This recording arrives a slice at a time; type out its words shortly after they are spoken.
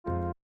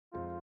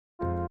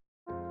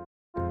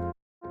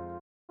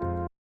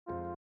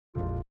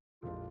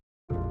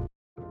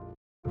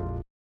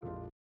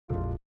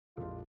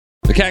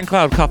The Cat and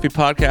Cloud Coffee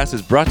Podcast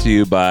is brought to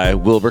you by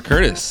Wilbur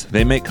Curtis.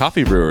 They make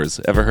coffee brewers.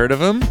 Ever heard of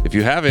them? If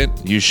you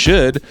haven't, you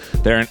should.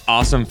 They're an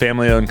awesome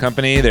family-owned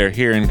company. They're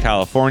here in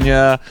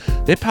California.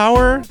 They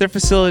power their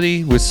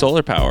facility with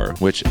solar power,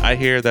 which I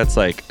hear that's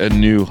like a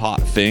new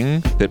hot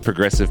thing that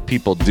progressive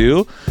people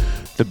do.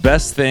 The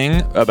best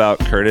thing about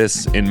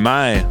Curtis, in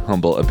my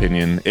humble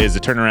opinion, is the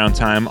turnaround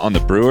time on the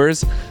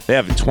brewers. They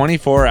have a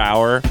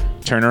 24-hour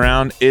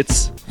turnaround.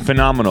 It's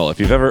phenomenal. If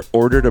you've ever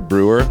ordered a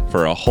brewer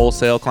for a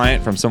wholesale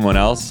client from someone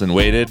else and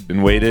waited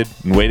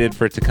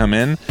for it to come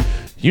in,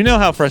 you know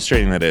how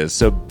frustrating that is.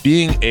 So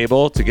being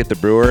able to get the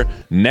brewer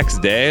next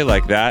day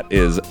like that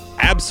is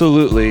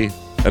absolutely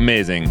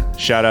amazing.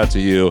 Shout out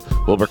to you,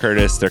 Wilbur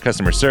Curtis. Their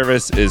customer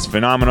service is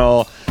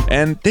phenomenal,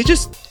 and they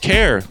just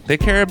care. They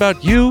care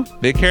about you,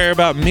 they care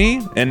about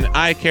me, and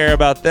I care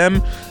about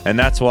them, and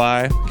that's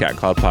why Cat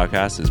Cloud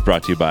Podcast is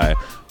brought to you by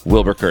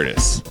Wilbur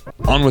Curtis.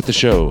 On with the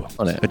show.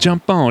 On it. A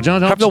jump on,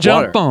 jump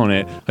water. on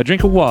it. A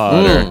drink of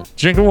water.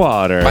 Drink of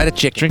water. Bite a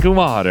chicken. Drink of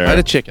water. Bite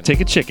a chicken. Take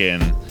a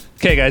chicken.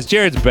 Okay, guys,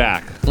 Jared's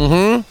back.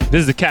 Mm-hmm.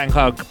 This is the Cat and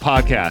Cloud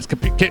Podcast.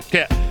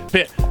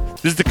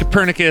 This is the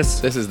Copernicus.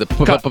 This is the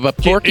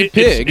Porky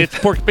Pig. It's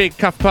Porky Pig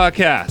Coffee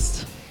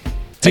Podcast.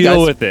 Hey, Deal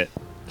guys. with it.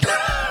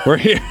 We're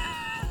here.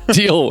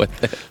 Deal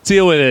with it.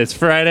 Deal with it. It's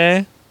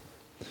Friday.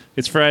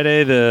 It's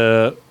Friday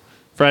the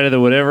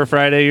whatever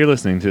Friday you're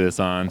listening to this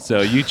on.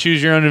 So you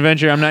choose your own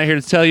adventure. I'm not here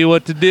to tell you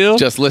what to do.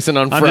 Just listen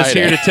on I'm Friday. just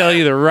here to tell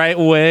you the right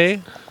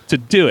way to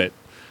do it.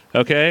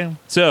 Okay?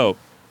 So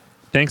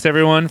thanks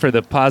everyone for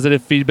the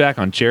positive feedback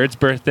on Jared's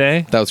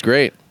birthday. That was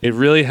great. It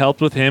really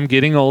helped with him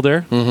getting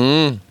older.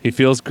 Mm-hmm. He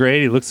feels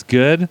great. He looks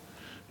good.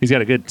 He's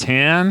got a good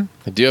tan.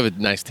 I do have a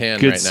nice tan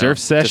Good right now. surf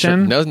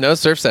session. No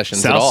surf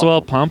sessions at all. South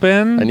swell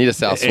pumping. I need a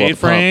South swell pump.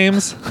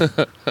 A-frames.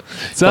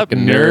 What's up,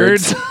 Fucking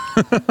nerds?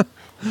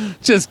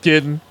 Just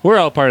kidding. We're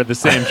all part of the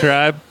same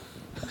tribe.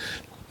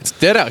 It's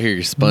dead out here,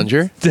 you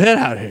sponger. Dead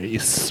out here, you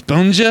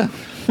sponger.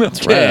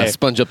 That's right. I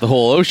sponge up the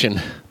whole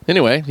ocean.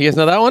 Anyway, you guys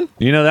know that one?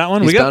 You know that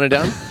one? He's pounded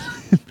down.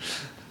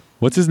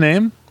 What's his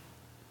name?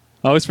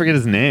 I always forget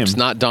his name. It's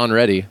not Don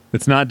Reddy.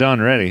 It's not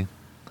Don Reddy.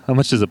 How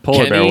much does a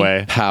polar bear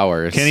weigh?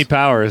 Powers. Kenny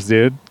Powers,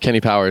 dude.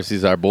 Kenny Powers.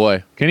 He's our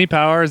boy. Kenny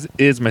Powers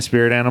is my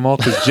spirit animal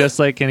because just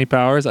like Kenny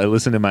Powers, I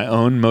listen to my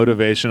own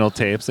motivational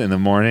tapes in the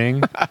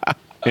morning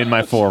in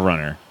my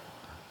 4Runner.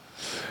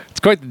 It's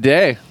quite the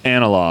day.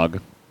 Analog.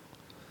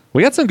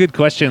 We got some good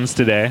questions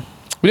today.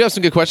 We do have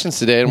some good questions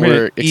today, and We're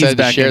we're gonna ease excited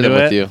to back share them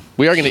into with it. you.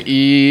 We are going to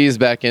ease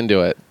back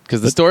into it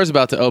because the store is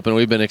about to open.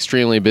 We've been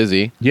extremely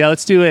busy. Yeah,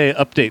 let's do a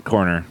update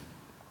corner.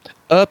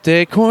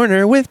 Update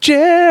corner with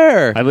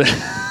Jer.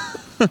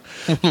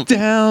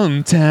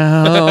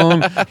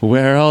 Downtown,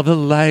 where all the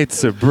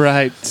lights are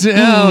bright.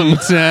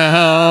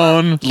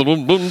 Downtown.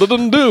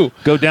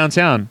 Go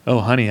downtown. Oh,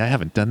 honey, I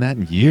haven't done that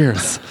in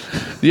years.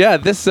 Yeah,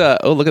 this.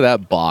 Oh, look at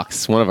that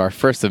box. One of our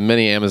first of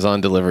many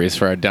Amazon deliveries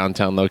for our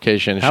downtown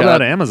location. How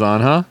about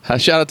Amazon, huh?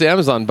 Shout out to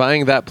Amazon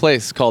buying that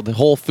place called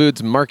Whole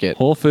Foods Market.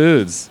 Whole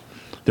Foods,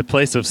 the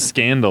place of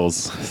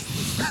scandals.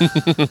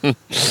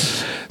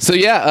 So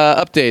yeah,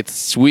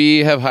 updates.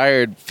 We have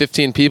hired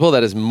 15 people.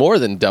 That is more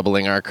than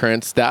doubling our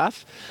current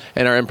staff,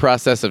 and are in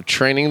process of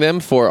training them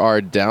for our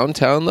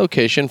downtown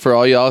location. For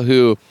all y'all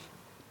who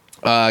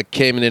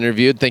came and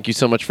interviewed, thank you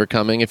so much for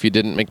coming. If you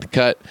didn't make the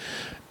cut,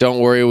 don't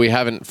worry, we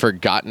haven't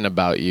forgotten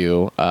about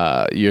you.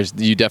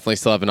 You definitely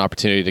still have an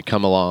opportunity to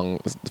come along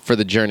for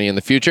the journey in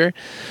the future.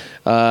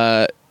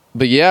 But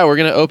yeah, we're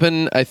going to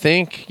open, I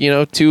think,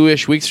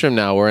 2-ish weeks from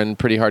now. We're in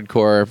pretty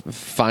hardcore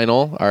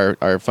final,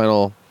 our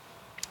final,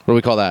 what do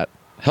we call that?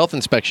 Health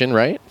inspection,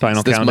 right?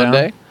 Final It's this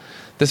countdown?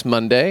 This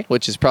Monday,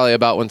 which is probably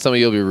about when some of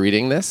you will be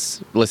reading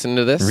this, listening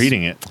to this.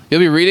 Reading it. You'll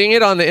be reading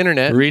it on the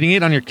internet. Reading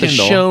it on your the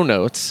Kindle. show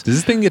notes. Does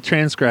this thing get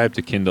transcribed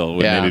to Kindle?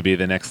 Would Yeah. maybe be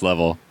the next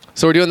level.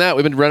 So we're doing that.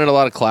 We've been running a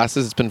lot of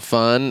classes. It's been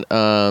fun.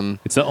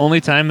 It's the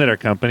only time that our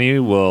company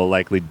will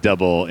likely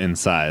double in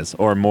size,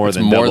 or more It's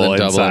than more double than in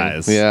doubling.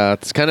 size. Yeah,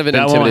 it's kind of an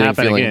That won't intimidating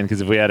happen feeling. again because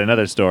if we had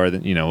another store,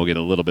 then we'll get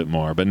a little bit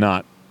more, but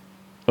not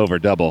over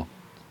double.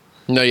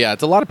 No, yeah,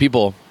 it's a lot of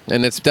people,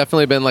 and it's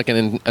definitely been like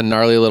a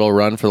gnarly little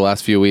run for the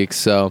last few weeks.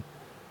 So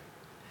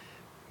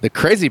the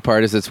crazy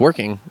part is it's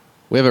working.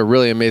 We have a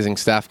really amazing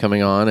staff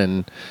coming on,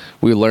 and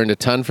we learned a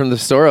ton from the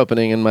store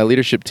opening, and my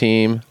leadership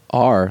team,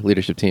 our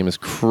leadership team, is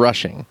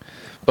crushing,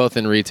 both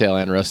in retail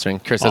and roasting.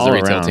 Chris has All a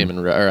retail around.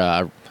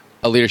 team,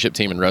 a leadership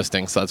team in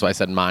roasting, so that's why I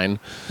said mine,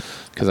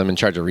 because I'm in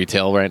charge of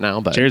retail right now.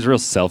 But Jerry's a real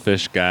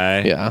selfish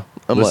guy. yeah,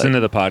 I'm Listen like,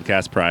 to the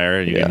podcast prior,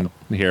 and you Yeah.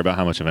 can hear about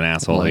how much of an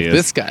asshole like, he is.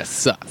 this guy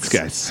sucks. This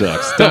guy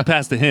sucks. Don't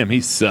pass to him. He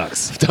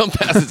sucks. Don't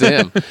pass it to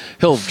him.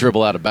 He'll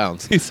dribble out of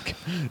bounds.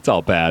 It's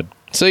all bad.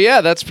 So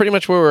yeah, that's pretty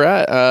much where we're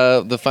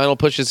at. The final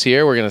push is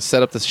here. We're going to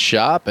set up this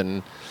shop,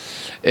 and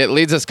it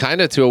leads us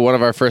kind of to one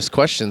of our first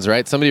questions,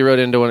 right? Somebody wrote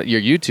into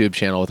your YouTube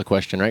channel with a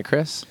question, right,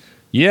 Chris?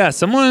 Yeah,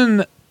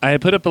 I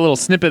put up a little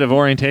snippet of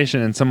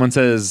orientation, and someone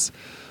says,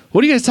 what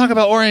do you guys talk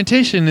about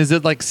orientation? Is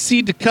it like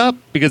seed to cup?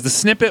 Because the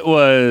snippet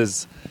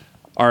was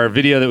our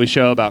video that we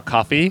show about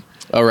coffee.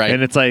 Oh, right.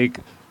 And it's like,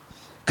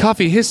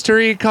 coffee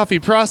history, coffee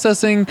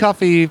processing,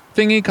 coffee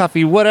thingy,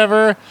 coffee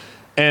whatever.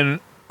 And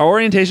our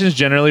orientations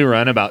generally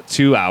run about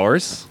 2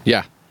 hours.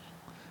 Yeah.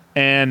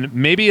 And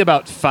maybe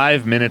about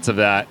 5 minutes of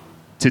that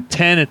to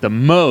 10 at the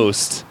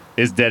most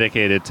is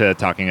dedicated to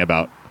talking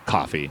about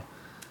coffee.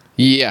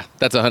 Yeah,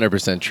 that's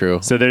 100% true.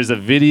 So there's a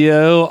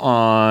video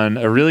on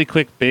a really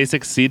quick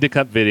basic seed to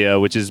cup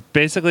video, which is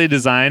basically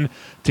designed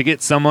to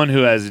get someone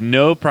who has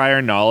no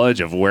prior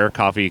knowledge of where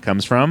coffee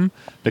comes from,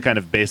 the kind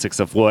of basics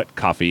of what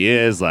coffee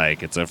is.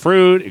 Like, it's a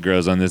fruit, it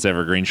grows on this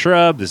evergreen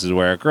shrub, this is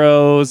where it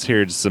grows,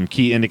 here's some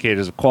key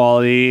indicators of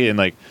quality, and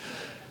like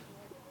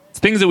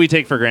things that we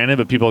take for granted,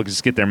 but people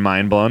just get their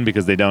mind blown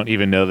because they don't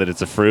even know that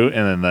it's a fruit,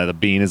 and then the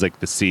bean is like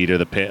the seed or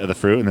the pit of the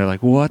fruit, and they're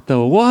like, what the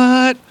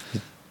what?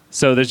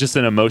 So there's just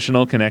an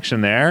emotional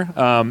connection there.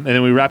 And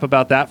then we rap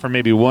about that for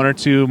maybe 1 or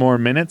 2 more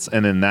minutes,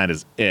 and then that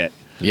is it.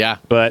 Yeah.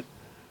 But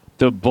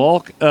the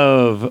bulk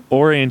of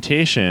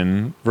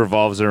orientation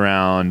revolves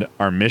around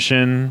our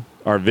mission,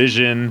 our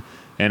vision,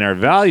 and our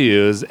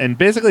values, and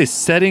basically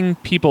setting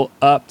people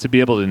up to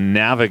be able to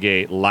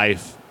navigate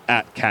life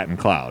at Cat and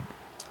Cloud.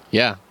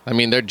 Yeah. I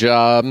mean, their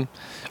job,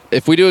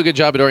 if we do a good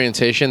job at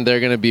orientation, they're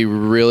going to be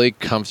really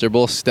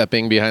comfortable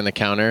stepping behind the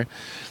counter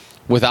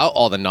without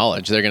all the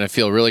knowledge. They're going to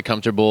feel really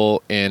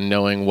comfortable in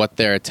knowing what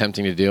they're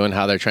attempting to do and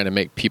how they're trying to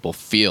make people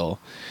feel.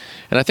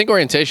 And I think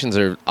orientations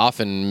are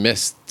often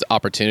missed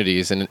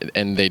opportunities,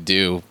 and they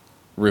do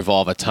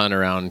revolve a ton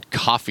around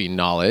coffee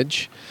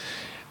knowledge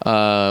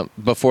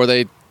before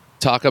they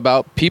talk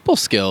about people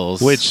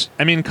skills. Which,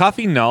 I mean,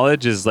 coffee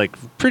knowledge is like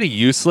pretty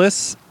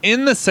useless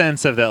in the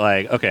sense of that,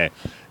 like, okay,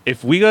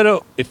 if you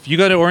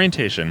go to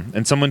orientation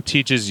and someone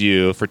teaches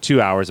you for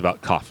 2 hours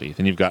about coffee,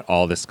 then you've got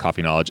all this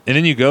coffee knowledge. And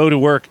then you go to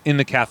work in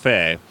the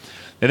cafe,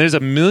 and there's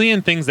a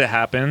million things that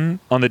happen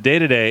on the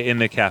day-to-day in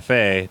the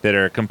cafe that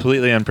are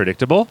completely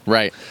unpredictable.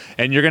 Right.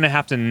 And you're going to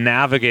have to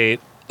navigate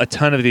a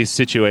ton of these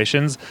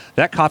situations.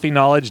 That coffee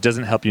knowledge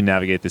doesn't help you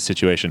navigate this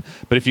situation.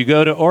 But if you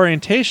go to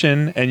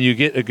orientation and you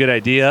get a good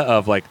idea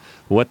of like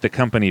what the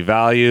company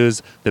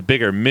values, the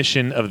bigger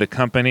mission of the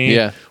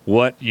company,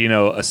 what,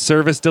 a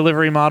service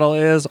delivery model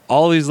is,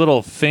 all these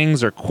little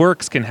things or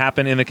quirks can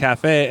happen in the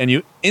cafe, and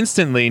you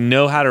instantly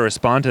know how to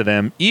respond to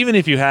them, even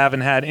if you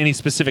haven't had any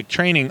specific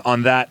training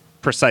on that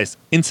precise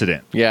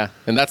incident. Yeah.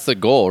 And that's the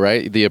goal,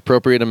 right? The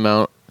appropriate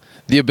amount,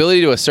 the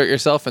ability to assert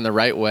yourself in the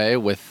right way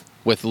with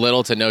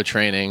little to no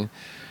training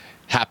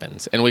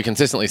happens, and we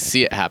consistently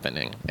see it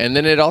happening. And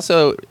then it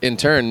also, in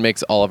turn,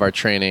 makes all of our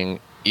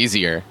training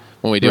easier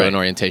when we do an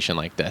orientation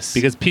like this.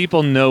 Because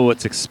people know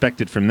what's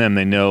expected from them.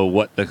 They know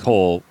what they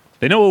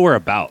know what we're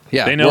about.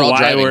 Yeah, they know we're all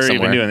why we're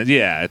somewhere. even doing this.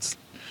 Yeah,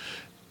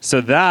 so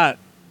that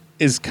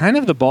is kind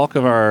of the bulk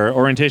of our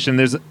orientation.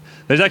 There's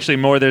actually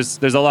more.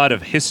 There's a lot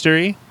of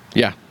history.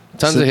 Yeah,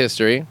 tons of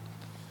history.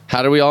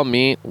 How do we all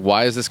meet?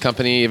 Why is this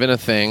company even a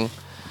thing?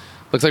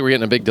 Looks like we're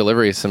getting a big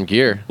delivery of some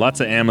gear. Lots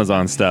of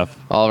Amazon stuff.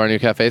 All of our new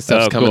cafe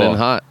stuff's coming in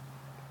hot.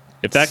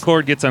 If that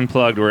cord gets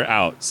unplugged, we're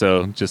out.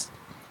 So just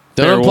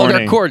don't unplug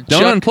our cord.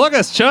 Don't unplug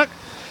us, Chuck.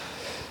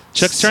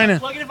 Chuck's trying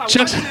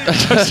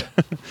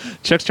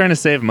to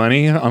save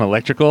money on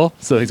electrical,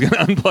 so he's going to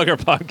unplug our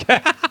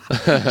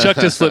podcast. Chuck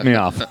just flipped me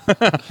off.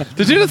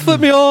 Did you just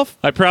flip me off?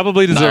 I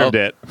probably deserved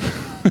it.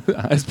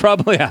 I was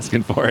probably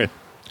asking for it.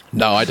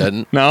 No, I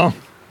didn't. No?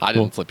 I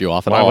didn't flip you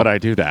off at all. Why would I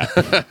do that?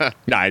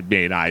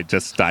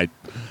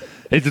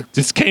 It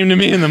just came to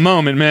me in the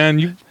moment, man.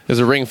 It was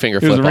a ring finger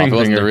flip off. It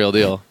wasn't the real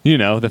deal.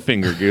 The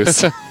finger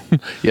goose.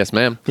 Yes,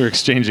 ma'am. We're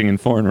exchanging in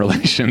foreign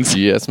relations.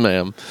 Yes,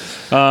 ma'am.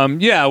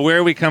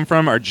 Where we come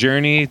from, our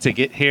journey to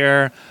get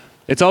here.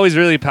 It's always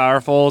really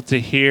powerful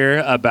to hear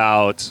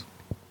about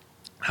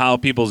how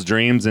people's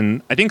dreams,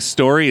 and I think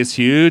story is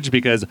huge,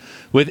 because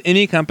with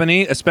any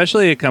company,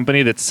 especially a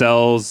company that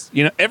sells,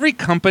 every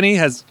company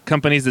has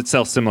companies that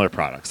sell similar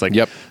products. Like,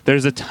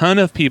 there's a ton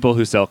of people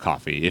who sell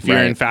coffee. If you're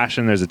in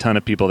fashion, there's a ton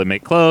of people that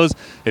make clothes.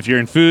 If you're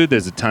in food,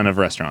 there's a ton of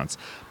restaurants.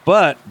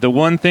 But the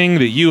one thing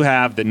that you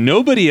have that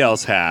nobody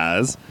else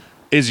has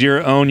is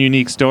your own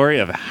unique story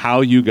of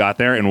how you got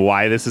there and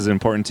why this is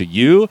important to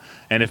you.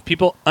 And if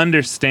people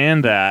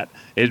understand that,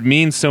 it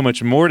means so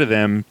much more to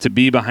them to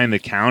be behind the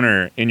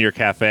counter in your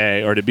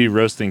cafe or to be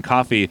roasting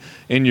coffee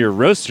in your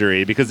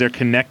roastery, because they're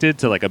connected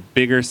to like a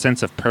bigger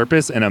sense of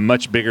purpose and a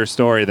much bigger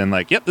story than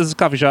like, yep, this is a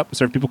coffee shop,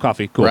 serve people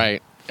coffee. Cool.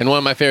 Right. And one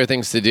of my favorite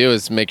things to do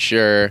is make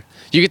sure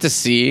you get to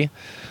see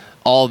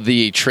all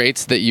the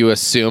traits that you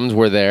assumed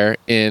were there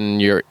in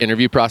your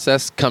interview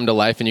process come to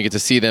life, and you get to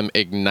see them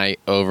ignite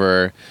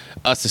over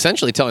us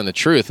essentially telling the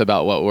truth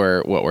about what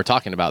we're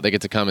talking about. They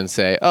get to come and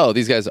say, oh,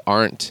 these guys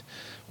aren't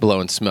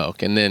blowing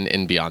smoke. And then,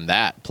 and beyond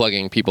that,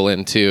 plugging people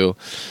into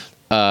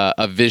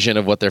a vision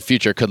of what their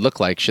future could look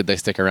like should they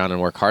stick around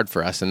and work hard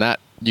for us. And that,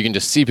 you can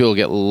just see people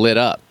get lit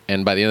up.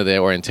 And by the end of the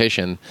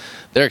orientation,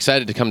 they're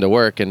excited to come to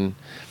work. And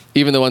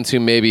even the ones who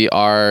maybe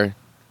are,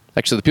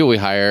 actually, the people we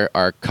hire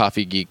are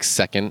coffee geeks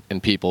second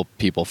and people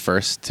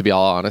first, to be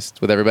all honest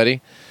with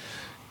everybody.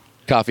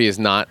 Coffee is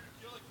not.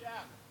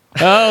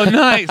 Oh,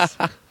 nice.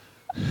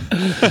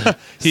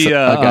 He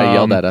A guy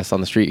yelled at us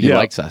on the street. He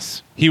likes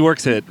us. He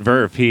works at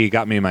Verve. He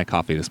got me my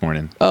coffee this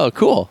morning. Oh,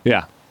 cool.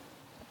 Yeah.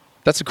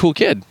 That's a cool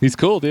kid. He's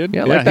cool, dude.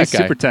 Yeah, I like that he's guy.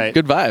 super tight.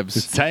 Good vibes.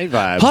 It's tight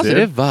vibes.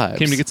 Positive dude. vibes.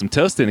 Came to get some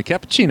toast and a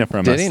cappuccino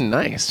from Did us. he?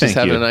 Nice. Thank Just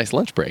having you. a nice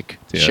lunch break.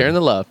 Yeah. Sharing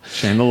the love.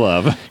 Sharing the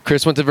love.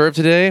 Chris went to Verve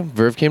today.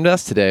 Verve came to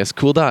us today. It's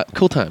cool times.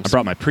 I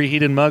brought my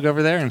preheated mug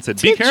over there and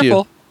said, "Be Look at you.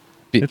 careful.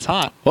 It's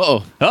hot."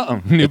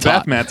 Uh-oh. New It's bath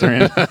hot. mats are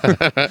in.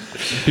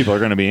 People are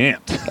going to be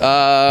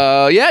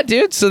amped. Yeah,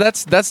 dude. So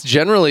that's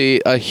generally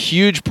a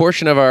huge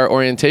portion of our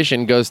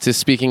orientation goes to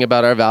speaking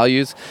about our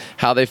values,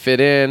 how they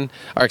fit in,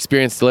 our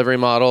experience delivery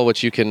model,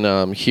 which you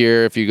can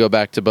hear if you go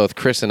back to both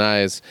Chris and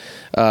I's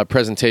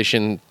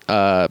presentation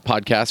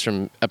podcast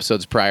from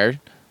episodes prior,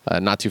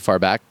 not too far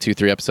back,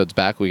 2-3 episodes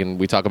back.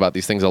 We talk about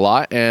these things a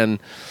lot, and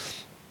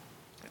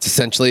it's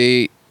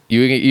essentially.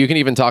 You can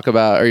even talk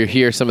about or you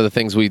hear some of the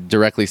things we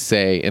directly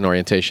say in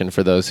orientation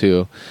for those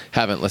who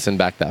haven't listened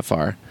back that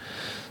far.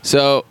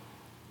 So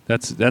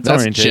That's that's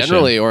orientation.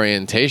 generally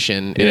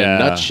orientation in Yeah. a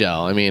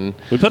nutshell. I mean,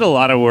 We put a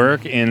lot of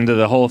work into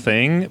the whole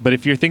thing, but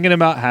if you're thinking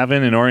about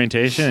having an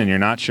orientation and you're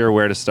not sure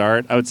where to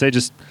start, I would say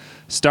just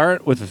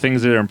start with the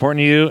things that are important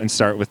to you and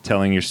start with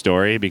telling your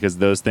story, because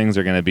those things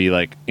are going to be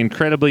like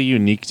incredibly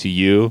unique to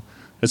you,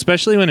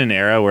 especially in an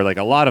era where like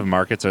a lot of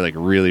markets are like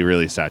really,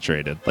 really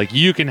saturated. Like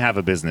you can have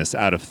a business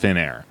out of thin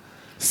air.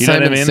 You know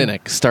Simon what I mean?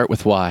 Sinek, start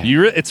with why.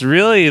 It's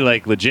really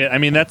like legit. I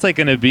mean, that's like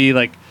going to be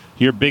like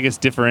your biggest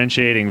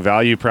differentiating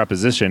value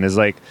proposition is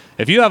like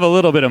if you have a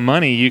little bit of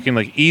money, you can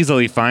like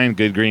easily find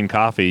good green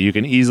coffee. You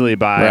can easily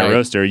buy Right. a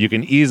roaster. You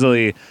can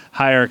easily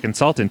hire a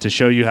consultant to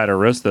show you how to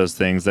roast those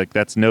things. Like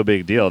that's no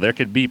big deal. There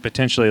could be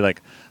potentially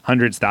like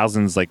hundreds,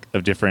 thousands like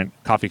of different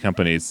coffee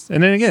companies.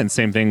 And then again,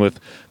 same thing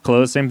with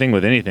clothes, same thing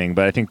with anything.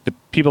 But I think the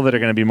people that are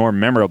going to be more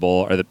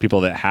memorable are the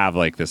people that have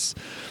like this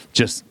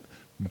just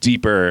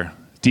deeper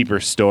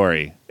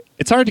story.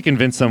 It's hard to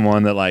convince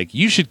someone that like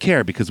you should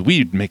care because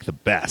we make the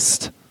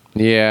best.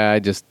 Yeah,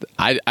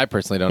 I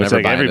personally don't It's ever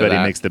like buy into everybody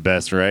that. makes the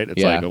best, right?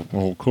 It's Yeah. like,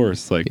 well, of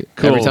course, like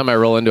cool. Every time I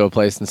roll into a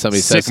place and somebody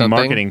Sick says something,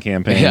 marketing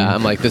campaign. Yeah,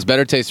 I'm like, this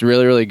better taste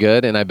really, really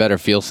good, and I better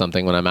feel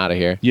something when I'm out of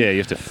here. Yeah, you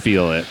have to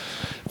feel it.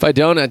 If I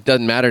don't, it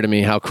doesn't matter to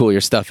me how cool your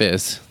stuff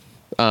is.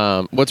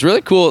 What's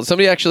really cool,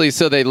 somebody actually,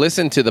 so they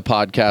listened to the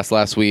podcast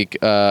last week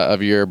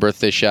of your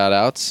birthday shout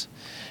outs,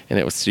 and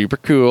it was super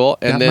cool.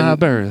 And Got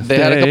then my they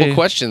had a couple birthday.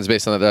 questions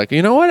based on that. They're like,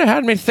 you know what? It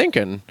had me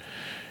thinking.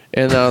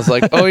 And I was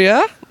like, oh,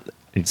 yeah?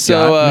 It So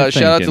got me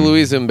shout out to thinking.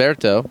 Luis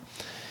Umberto.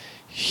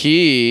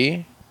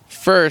 He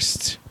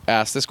first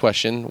asked this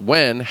question: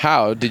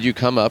 how did you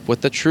come up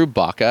with the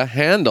Chewbacca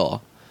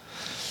handle?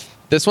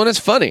 This one is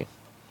funny.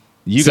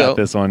 You So- got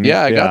this one.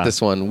 Yeah, I got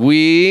this one.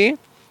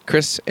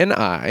 Chris and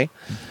I,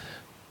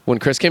 when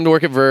Chris came to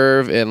work at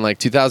Verve in like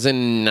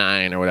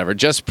 2009 or whatever,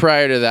 just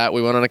prior to that,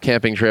 we went on a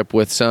camping trip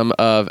with some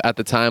of, at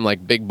the time,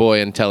 like big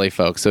boy and telly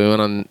folks. So we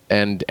went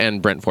on,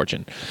 and Brent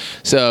Fortune.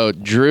 So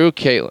Drew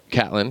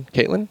Catlin?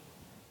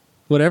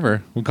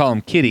 Whatever. We'll call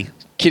him Kitty.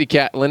 Kitty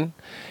Catlin,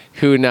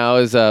 who now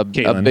is a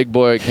Caitlin. big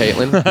boy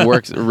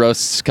Caitlin,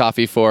 roasts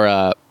coffee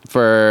for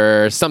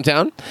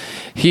Stumptown.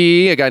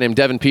 A guy named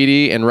Devin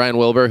Peaty, and Ryan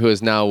Wilbur, who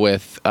is now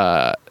with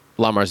La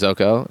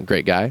Marzocco, a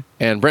great guy,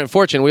 and Brent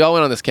Fortune. We all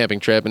went on this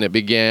camping trip, and it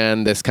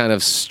began this kind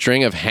of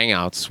string of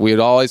hangouts. We would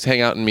always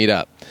hang out and meet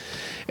up.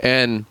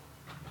 And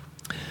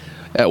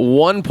at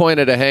one point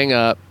at a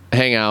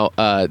hangout,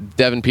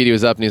 Devin Peaty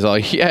was up and he's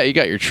like, yeah, you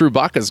got your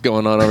Chewbacca's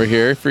going on over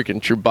here. Freaking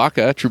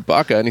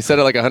Chewbacca. And he said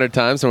it like 100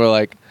 times, and we're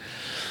like,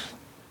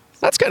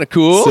 that's kind of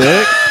cool.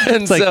 Sick.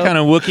 And It's like so- kind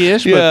of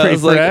Wookiee-ish, yeah, but I pretty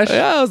was like, fresh.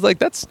 I was like,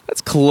 that's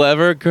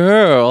clever,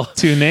 girl.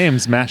 Two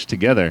names mashed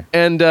together.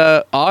 And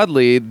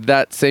oddly,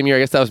 that same year, I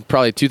guess that was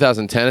probably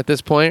 2010 at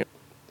this point.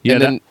 Yeah,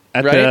 and then,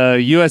 at right?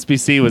 the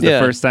USBC was Yeah.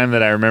 the first time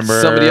that I remember.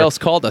 Somebody else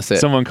called us it.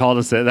 Someone called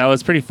us it. That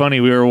was pretty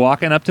funny. We were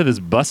walking up to this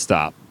bus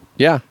stop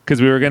Yeah.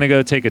 because we were going to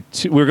go take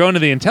we were going to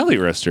the Intelli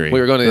Roastery. We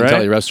were going to the right?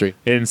 Intelli Roastery.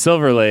 In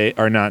Silver Lake,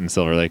 or not in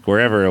Silver Lake,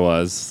 wherever it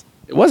was.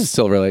 It was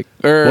Silver Lake.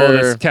 Well,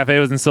 this cafe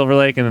was in Silver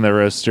Lake, and then the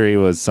roastery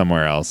was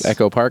somewhere else.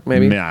 Echo Park,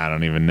 maybe? I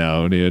don't even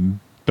know, dude.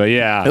 But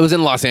yeah, It was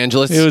in Los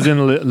Angeles. It was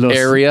in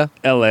area.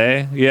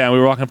 L.A. Yeah, we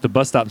were walking up the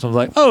bus stop, and someone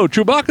was like, "Oh,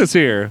 Chewbacca's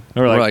here."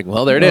 And We're like,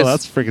 well, there it "Oh, is.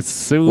 That's freaking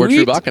sweet. We're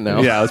Chewbacca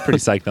now. Yeah, I was pretty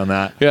psyched on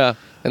that. Yeah.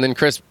 And then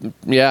Chris,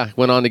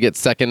 went on to get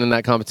second in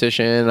that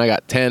competition. I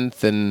got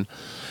 10th, and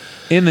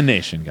In the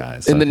nation,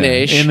 guys. in the Okay.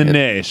 nation. In the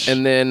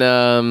nation.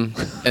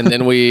 And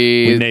then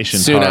we Nation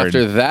soon hard.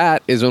 after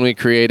that is when we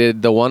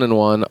created the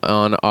 1-in-1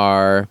 on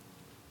our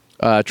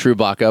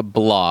Chewbacca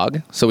blog.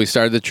 So we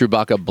started the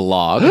Chewbacca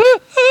blog.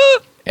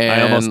 And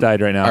I almost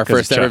died right now Our 'cause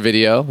first of ever Chuck.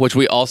 video, which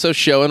we also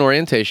show in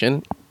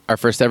orientation. Our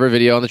first ever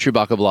video on the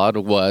Chewbacca blog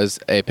was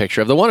a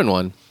picture of the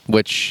 1-in-1,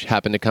 which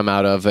happened to come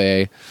out of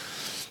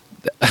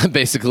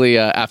basically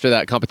after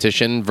that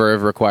competition.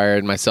 Verve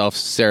required myself,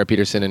 Sarah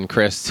Peterson, and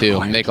Chris to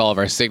make all of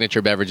our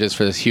signature beverages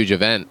for this huge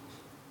event.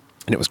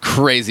 And it was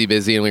crazy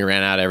busy, and we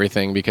ran out of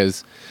everything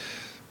because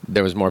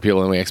there was more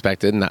people than we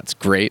expected, and that's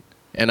great.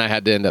 And I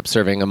had to end up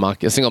serving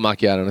a single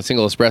macchiato and a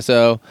single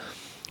espresso.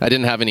 I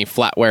didn't have any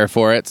flatware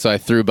for it, so I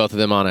threw both of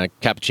them on a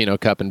cappuccino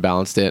cup and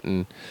balanced it.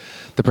 And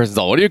the person's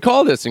all, "What do you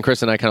call this?" And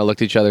Chris and I kind of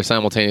looked at each other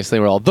simultaneously.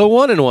 And we're all, "The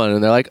 1-in-1,"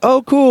 and they're like,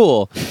 "Oh,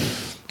 cool."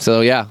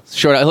 So yeah,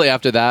 shortly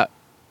after that,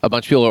 a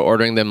bunch of people are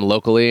ordering them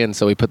locally, and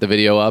so we put the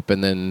video up,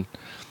 and then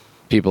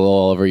people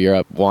all over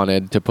Europe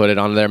wanted to put it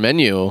on their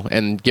menu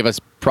and give us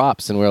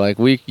props, and we're like,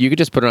 you could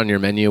just put it on your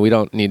menu. We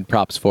don't need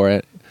props for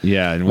it.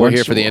 Yeah, and we're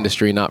here for the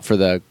industry, not for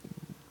the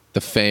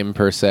fame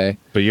per se.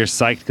 But you're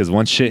psyched because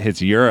once shit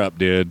hits Europe,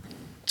 dude,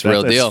 it's a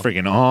real deal. It's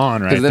freaking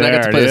on right there. Because then I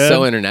got to play a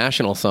So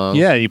International song.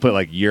 Yeah, you put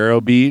like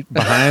Eurobeat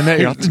behind that.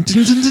 You're all,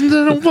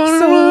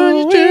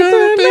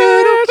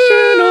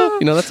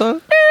 you know that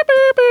song?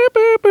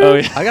 Oh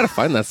yeah, I gotta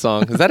find that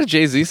song. Is that a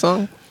Jay-Z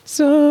song?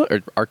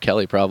 Or R.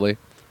 Kelly probably.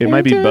 It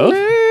might be both.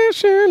 It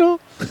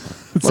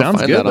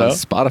sounds good that though. On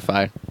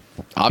Spotify.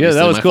 Obviously,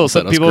 yeah, that was cool.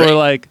 Some people were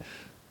like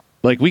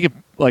we could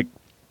like,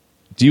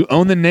 do you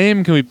own the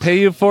name? Can we pay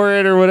you for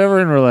it or whatever?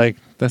 And we're like,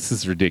 this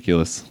is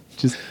ridiculous.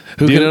 Just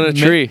who can own a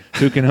tree?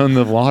 Who can own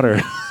the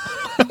water?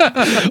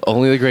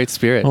 Only the Great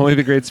Spirit. Only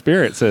the Great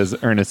Spirit, says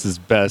Ernest's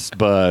best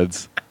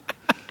buds.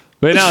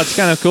 But now it's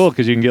kind of cool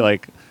because you can get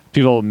like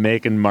people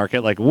make and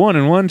market like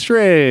 1-in-1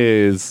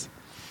 trays,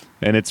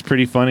 and it's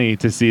pretty funny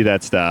to see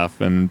that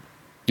stuff. And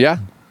yeah,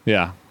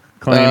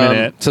 claiming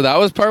it. So that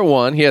was part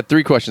one. He had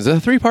 3 questions.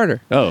 It's a 3-parter.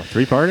 Oh,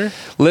 3-parter?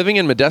 Living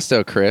in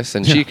Modesto, Chris,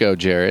 and Chico,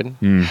 Jared,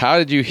 how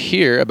did you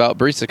hear about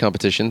barista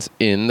competitions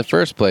in the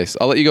first place?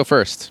 I'll let you go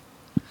first.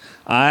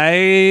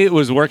 I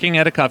was working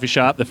at a coffee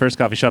shop, the first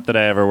coffee shop that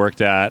I ever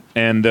worked at,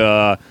 and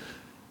the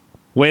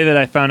way that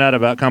I found out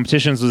about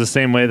competitions was the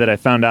same way that I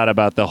found out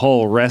about the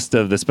whole rest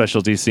of the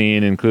specialty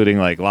scene, including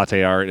like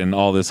latte art and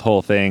all this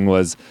whole thing,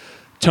 was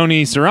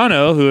Tony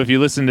Serrano, who, if you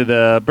listen to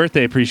the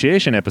birthday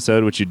appreciation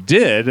episode, which you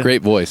did,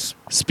 great voice,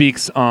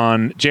 speaks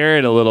on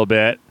Jared a little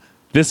bit.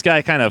 This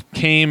guy kind of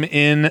came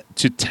in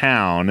to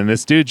town, and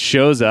this dude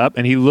shows up,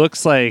 and he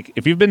looks like,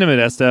 if you've been to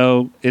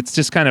Modesto, it's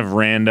just kind of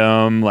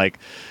random, like,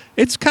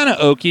 it's kind of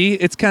oaky.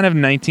 It's kind of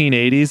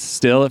 1980s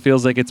still. It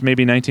feels like it's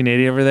maybe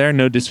 1980 over there.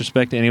 No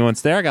disrespect to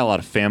anyone's there. I got a lot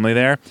of family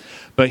there.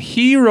 But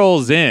he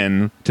rolls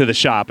in to the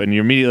shop, and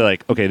you're immediately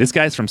like, okay, this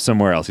guy's from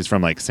somewhere else. He's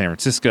from like San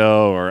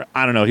Francisco, or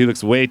I don't know. He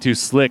looks way too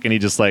slick, and he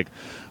just like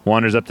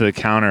wanders up to the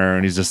counter,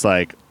 and he's just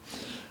like,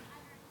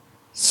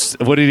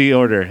 what did he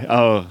order?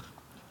 Oh,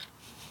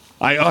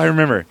 I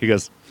remember. He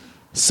goes,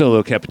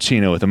 solo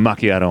cappuccino with a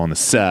macchiato on the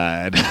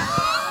side.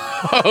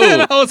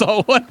 And I was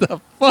all, what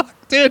the fuck,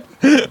 dude?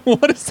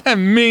 What does that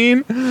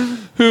mean?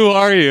 Who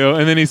are you?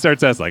 And then he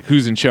starts asking, like,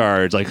 who's in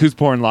charge? Like, who's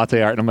pouring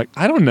latte art? And I'm like,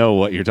 I don't know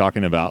what you're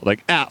talking about,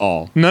 like, at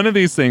all. None of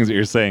these things that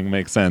you're saying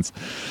make sense.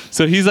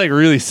 So he's, like,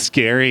 really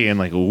scary and,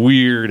 like,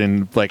 weird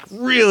and, like,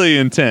 really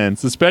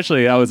intense.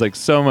 Especially, I was, like,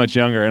 so much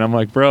younger. And I'm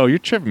like, bro, you're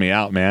tripping me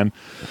out, man.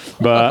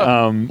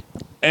 But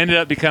ended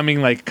up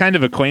becoming, like, kind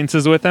of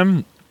acquaintances with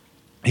him.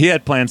 He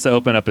had plans to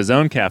open up his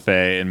own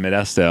cafe in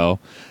Modesto,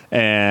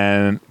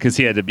 and because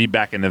he had to be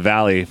back in the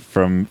valley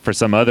for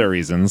some other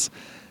reasons,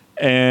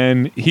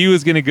 and he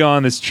was going to go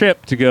on this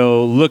trip to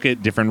go look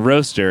at different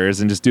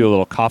roasters and just do a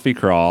little coffee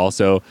crawl.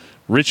 So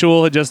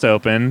Ritual had just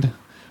opened.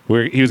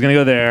 He was going to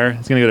go there.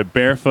 He's going to go to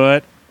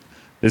Barefoot,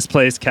 this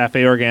place,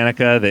 Cafe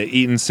Organica, that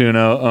Eaton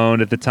Suno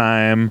owned at the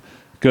time.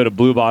 Go to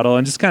Blue Bottle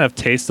and just kind of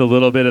taste a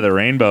little bit of the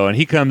rainbow. And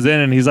he comes in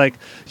and he's like,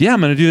 yeah,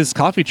 I'm going to do this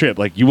coffee trip.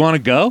 Like, you want to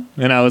go?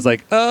 And I was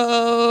like,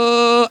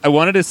 oh, I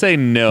wanted to say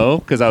no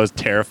because I was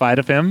terrified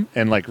of him.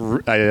 And like,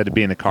 I had to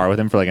be in the car with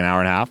him for like an hour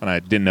and a half, and I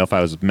didn't know if I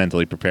was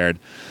mentally prepared.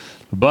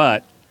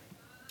 But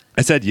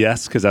I said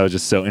yes because I was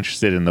just so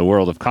interested in the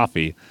world of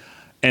coffee.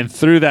 And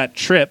through that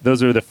trip,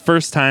 those were the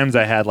first times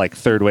I had like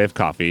third wave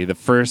coffee. The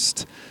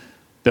first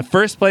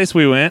place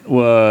we went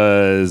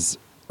was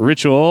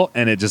Ritual,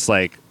 and it just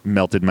like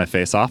melted my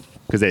face off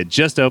because it had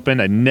just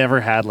opened. I never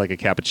had like a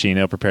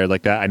cappuccino prepared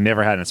like that. I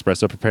never had an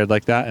espresso prepared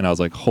like that. And I was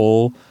like,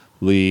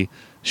 holy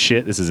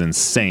shit, this is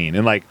insane.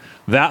 And like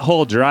that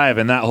whole drive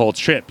and that whole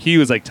trip, he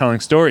was like telling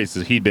stories.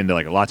 So he'd been to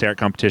like a latte art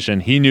competition.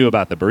 He knew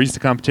about the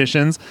barista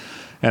competitions.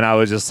 And I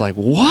was just like,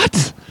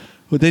 what?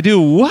 Would they do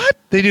what?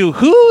 They do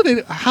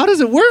who? How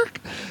does it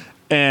work?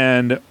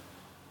 And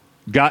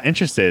got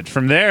interested.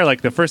 From there,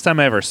 like the first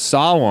time I ever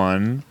saw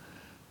one,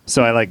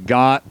 so I like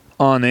got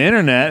on the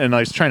internet and I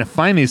was trying to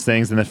find these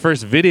things, and the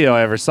first video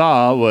I ever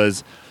saw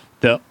was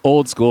the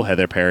old school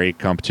Heather Perry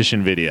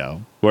competition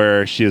video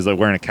where she was like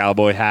wearing a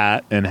cowboy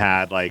hat and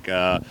had like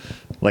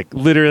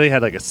literally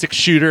had like a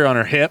 6-shooter on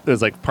her hip. It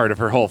was like part of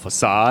her whole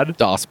facade.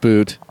 Das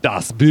Boot.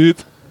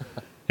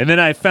 And then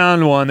I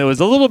found one that was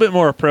a little bit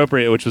more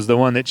appropriate, which was the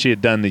one that she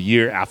had done the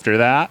year after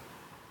that.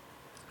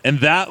 And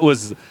that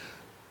was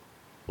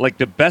like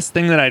the best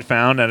thing that I'd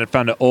found. And I'd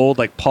found an old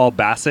like Paul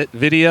Bassett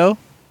video,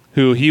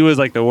 who he was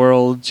like the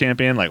world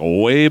champion like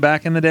way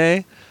back in the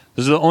day.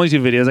 Those are the only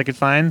 2 videos I could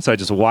find. So I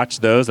just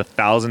watched those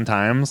 1,000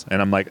 times.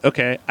 And I'm like,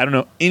 okay, I don't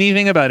know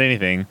anything about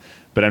anything,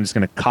 but I'm just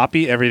going to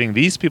copy everything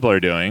these people are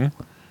doing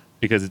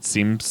because it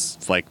seems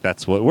like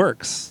that's what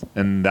works.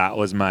 And that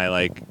was my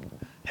like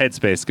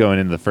headspace going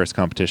into the first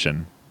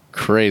competition.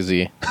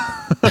 crazy.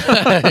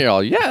 You're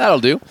all, yeah, that'll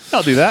do.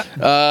 I'll do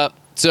that.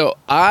 So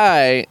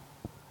I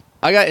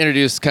got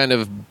introduced kind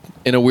of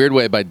in a weird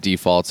way by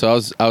default. So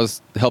I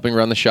was helping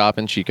run the shop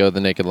in Chico,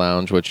 the Naked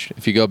Lounge, which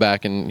if you go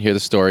back and hear the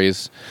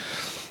stories,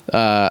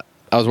 I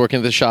was working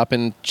at the shop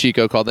in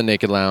Chico called the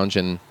Naked Lounge,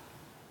 and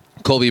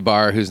Colby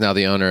Barr, who's now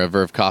the owner of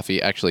Verve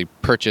Coffee, actually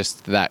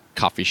purchased that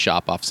coffee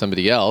shop off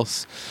somebody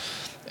else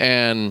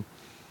and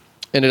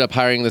ended up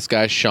hiring this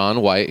guy,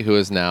 Sean White, who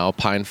is now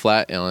Pine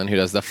Flat Illyn, who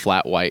does the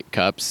flat white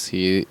cups.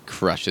 He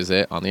crushes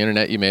it on the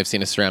internet. You may have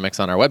seen his ceramics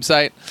on our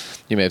website.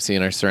 You may have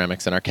seen our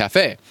ceramics in our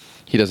cafe.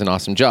 He does an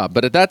awesome job.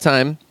 But at that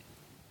time,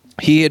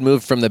 he had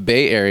moved from the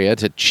Bay Area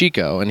to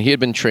Chico, and he had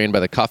been trained by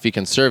the Coffee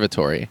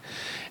Conservatory.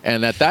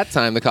 And at that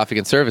time, the Coffee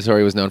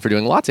Conservatory was known for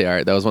doing latte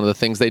art. That was one of the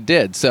things they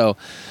did. So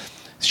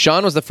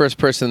Sean was the first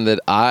person that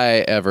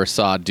I ever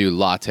saw do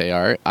latte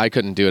art. I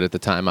couldn't do it at the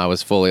time. I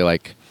was fully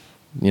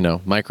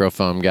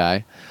microfoam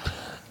guy.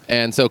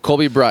 And so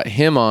Colby brought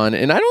him on,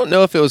 and I don't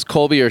know if it was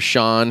Colby or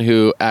Sean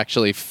who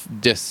actually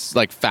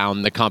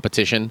found the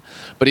competition,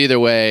 but either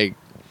way,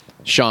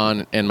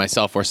 Sean and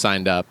myself were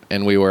signed up,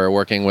 and we were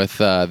working with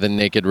the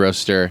Naked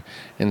Roaster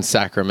in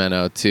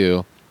Sacramento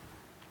to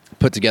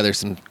put together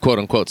some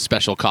quote-unquote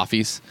special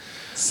coffees.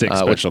 6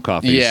 special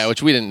coffees. Yeah,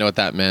 which we didn't know what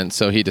that meant.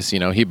 So he just,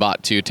 he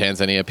bought 2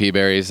 Tanzania pea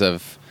berries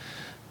of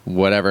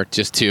whatever,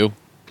 just 2.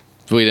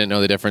 We didn't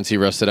know the difference. He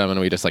roasted them, and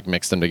we just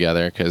mixed them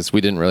together because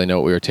we didn't really know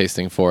what we were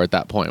tasting for at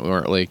that point. We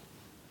weren't really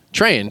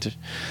trained.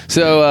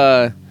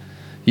 So,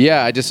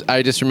 I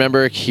just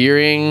remember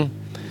hearing,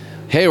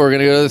 hey, we're going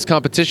to go to this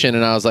competition.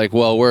 And I was like,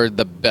 well, we're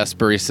the best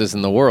baristas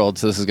in the world,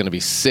 so this is going to be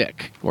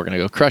sick. We're going to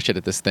go crush it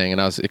at this thing. And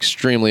I was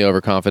extremely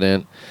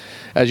overconfident.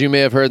 As you may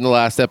have heard in the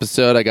last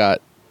episode, I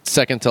got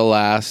second to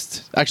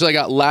last. Actually, I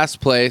got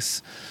last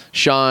place.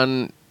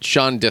 Sean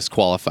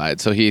disqualified,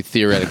 so he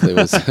theoretically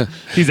was...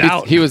 He's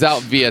out. He was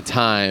out via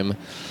time.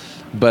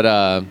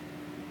 But,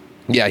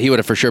 he would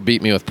have for sure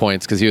beat me with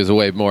points because he was a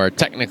way more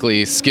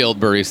technically skilled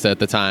barista at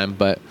the time.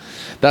 But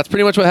that's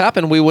pretty much what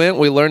happened. We went.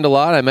 We learned a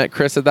lot. I met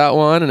Chris at that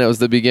one, and it was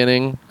the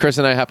beginning. Chris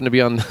and I happened to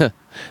be on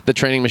the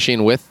training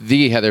machine with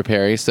the Heather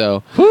Perry.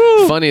 So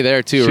funny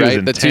there, too, She was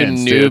right? The two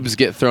intense, noobs dude.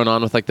 get thrown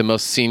on with the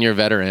most senior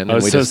veteran. I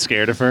was and so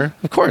scared of her.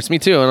 Of course, me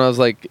too. And I was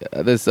like,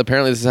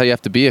 apparently this is how you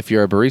have to be if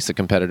you're a barista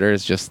competitor.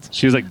 It's just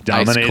She was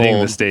dominating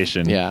cold. the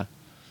station. Yeah.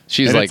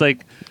 She's And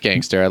like it's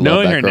gangster. I love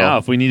knowing that her girl. now,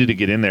 if we needed to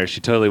get in there,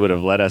 she totally would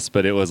have let us,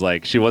 but it was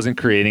she wasn't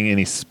creating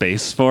any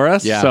space for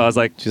us. Yeah. So I was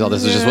like, She's all,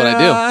 this is just what I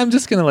do. I'm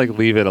just going to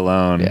leave it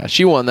alone. Yeah,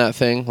 she won that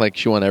thing.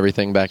 She won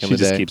everything back in She the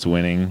day. just keeps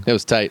winning. It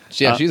was tight.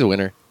 She's a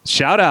winner.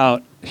 Shout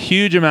out,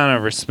 huge amount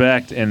of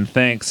respect and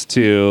thanks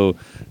to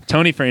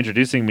Tony for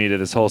introducing me to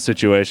this whole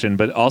situation,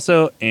 but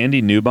also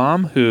Andy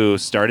Newbaum, who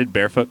started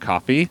Barefoot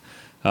Coffee.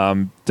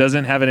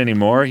 Doesn't have it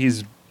anymore. He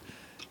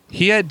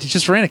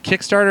just ran a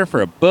Kickstarter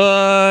for a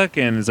book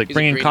and is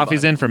bringing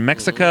coffees in from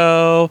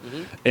Mexico.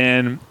 Mm-hmm.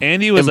 And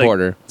Andy was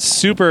Importer.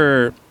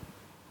 super,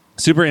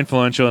 super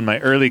influential in my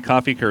early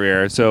coffee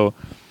career. So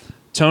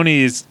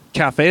Tony's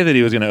cafe that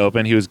he was going to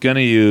open, he was going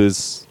to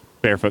use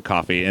Barefoot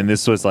Coffee. And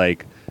this was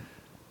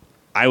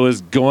I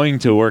was going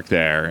to work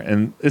there.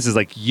 And this is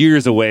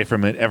years away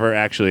from it ever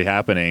actually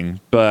happening.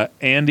 But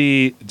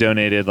Andy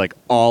donated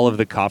all of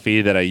the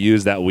coffee that I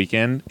used that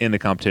weekend in the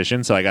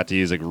competition. So I got to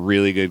use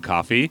really good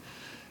coffee.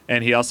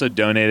 And he also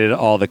donated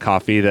all the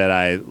coffee that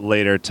I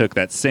later took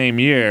that same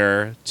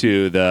year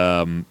to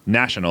the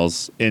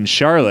Nationals in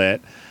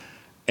Charlotte.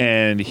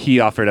 And he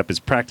offered up his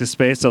practice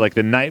space. So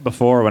the night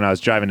before when I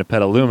was driving to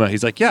Petaluma,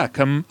 he's like, yeah,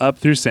 come up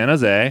through San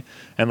Jose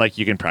and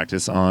you can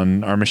practice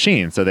on our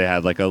machine. So they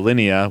had a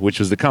Linea, which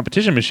was the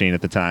competition machine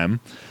at the time,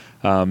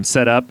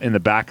 set up in the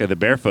back of the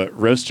Barefoot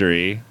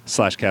Roastery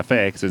 /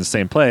 cafe because it's the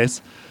same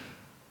place.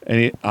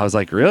 And I was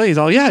like, really? He's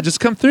all, yeah, just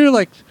come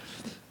through.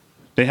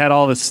 They had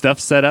all this stuff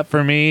set up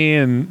for me,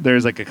 and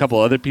there's a couple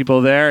other people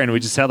there, and we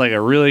just had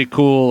a really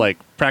cool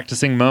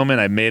practicing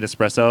moment. I made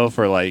espresso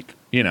for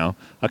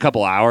a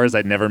couple hours.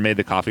 I'd never made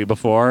the coffee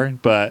before,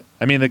 but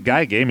I mean the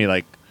guy gave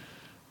me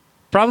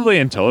probably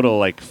in total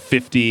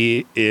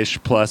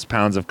 50-ish plus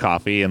pounds of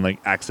coffee and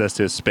access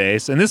to his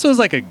space. And this was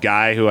a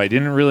guy who I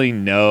didn't really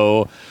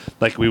know,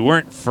 we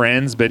weren't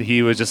friends, but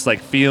he was just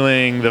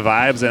feeling the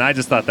vibes, and I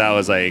just thought that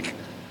was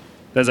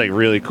that's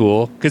really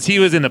cool because he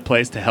was in a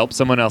place to help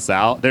someone else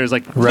out. There's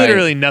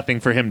literally nothing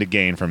for him to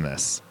gain from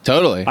this.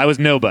 Totally. I was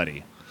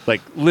nobody,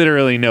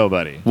 literally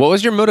nobody. What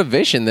was your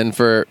motivation then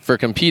for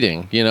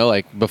competing?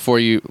 Before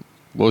you,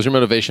 what was your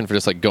motivation for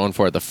just going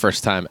for it the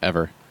first time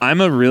ever? I'm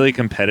a really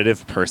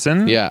competitive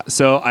person. Yeah.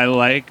 So I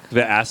like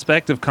the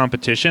aspect of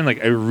competition.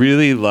 I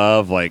really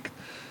love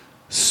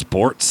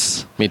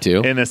sports. Me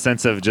too. In the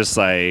sense of just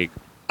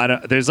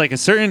there's a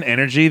certain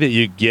energy that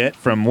you get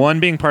from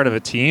one, being part of a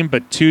team,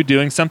 but two,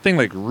 doing something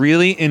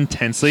really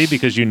intensely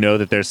because you know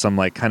that there's some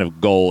kind of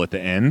goal at the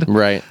end.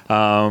 Right.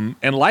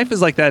 And life is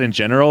like that in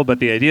general, but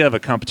the idea of a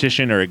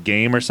competition or a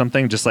game or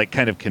something just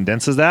kind of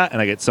condenses that,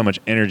 and I get so much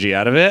energy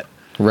out of it.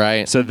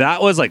 Right. So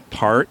that was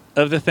part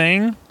of the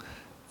thing.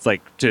 It's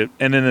like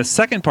and then the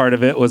second part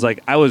of it was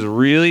like I was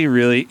really,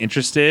 really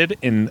interested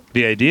in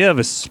the idea of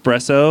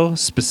espresso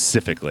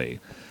specifically.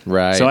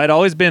 Right. So I'd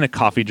always been a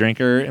coffee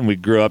drinker, and we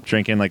grew up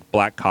drinking like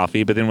black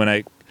coffee. But then when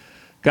I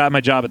got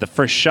my job at the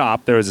first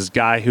shop, there was this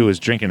guy who was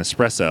drinking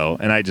espresso,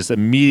 and I just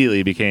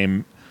immediately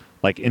became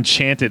like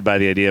enchanted by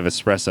the idea of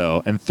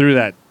espresso. And through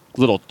that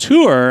little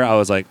tour, I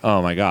was like,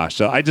 oh my gosh.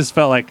 So I just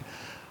felt like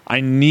I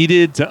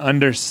needed to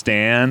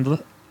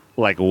understand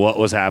like what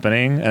was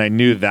happening, and I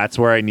knew that's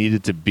where I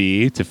needed to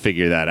be to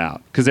figure that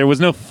out, because there was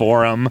no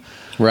forum,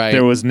 Right.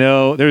 there was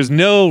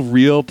no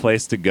real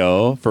place to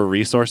go for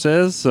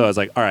resources. So I was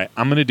like, all right,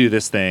 I'm gonna do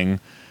this thing,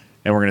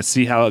 and we're gonna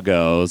see how it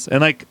goes.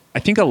 And like I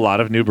think a lot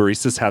of new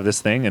baristas have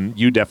this thing, and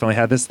you definitely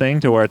had this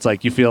thing to where it's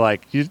like you feel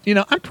like you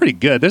know, I'm pretty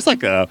good. There's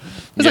like a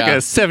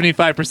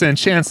 75%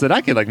 chance that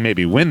I could like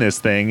maybe win this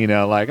thing, you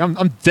know, like I'm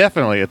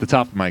definitely at the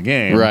top of my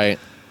game. Right.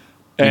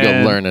 You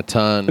go learn a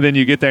ton. And then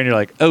you get there and you're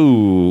like,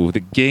 oh, the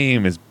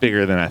game is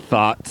bigger than I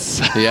thought.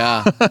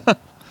 Yeah.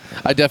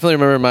 I definitely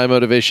remember my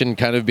motivation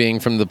kind of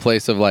being from the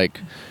place of like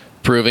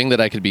proving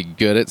that I could be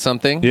good at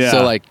something. Yeah.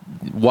 So like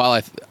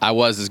while I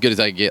was as good as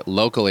I get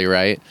locally,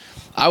 right?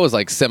 I was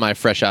like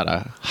semi-fresh out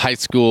of high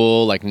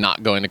school, like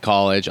not going to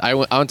college. I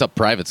went to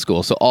private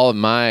school. So all of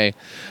my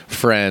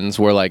friends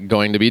were like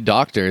going to be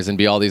doctors and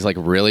be all these like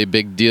really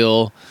big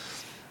deal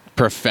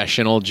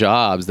professional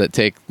jobs that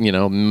take, you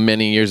know,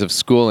 many years of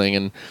schooling.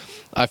 And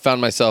I found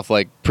myself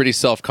like pretty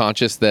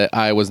self-conscious that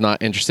I was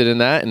not interested in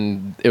that.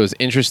 And it was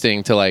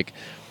interesting to like,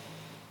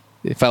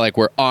 if I like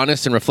were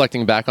honest and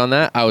reflecting back on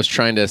that, I was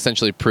trying to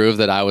essentially prove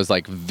that I was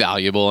like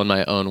valuable in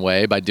my own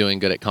way by doing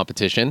good at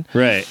competition.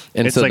 Right.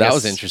 And It's so like that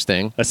was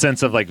interesting. A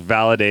sense of like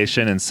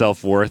validation and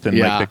self-worth and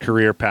like the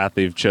career path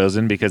they've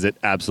chosen, because it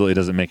absolutely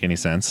doesn't make any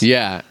sense.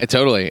 Yeah,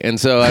 totally. And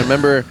so I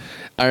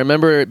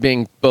remember it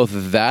being both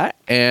that,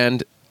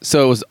 and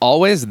so it was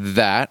always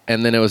that,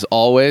 and then it was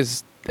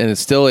always, and it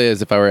still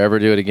is if I were ever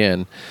to do it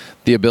again,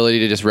 the ability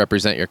to just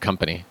represent your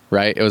company,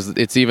 right?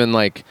 It's even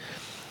like,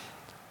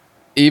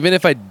 even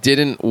if I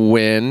didn't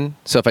win,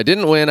 so if I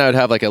didn't win, I would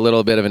have like a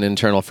little bit of an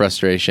internal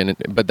frustration,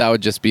 but that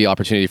would just be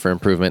opportunity for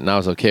improvement, and I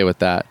was okay with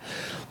that.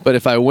 But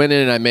if I went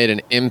in and I made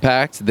an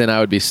impact, then I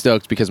would be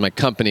stoked, because my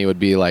company would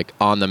be like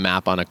on the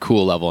map on a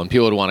cool level, and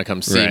people would want to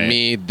come see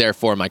me.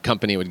 Therefore, my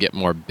company would get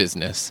more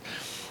business.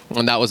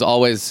 And that was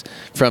always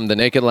from the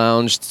Naked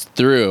Lounge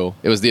through.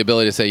 It was the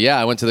ability to say, yeah,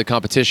 I went to the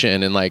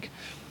competition, and like,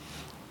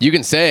 you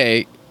can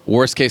say,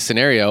 worst case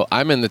scenario,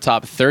 I'm in the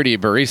top 30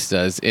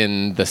 baristas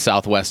in the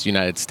Southwest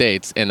United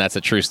States, and that's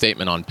a true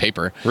statement on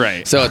paper.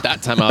 Right. So at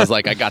that time, I was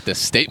like, I got this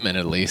statement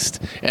at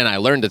least, and I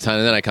learned a ton,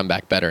 and then I come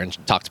back better and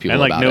talk to people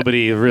about it. And like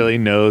nobody really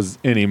knows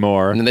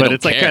anymore. And but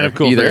it's like kind of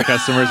cool for your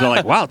customers. Are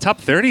like, wow, top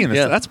 30 in this.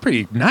 Yeah. That's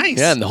pretty nice.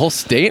 Yeah, and the whole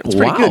state, It's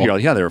wow. pretty good. You're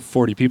like, yeah, there are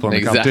 40 people in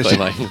the competition.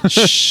 Like,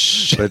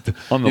 shh. But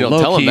on the You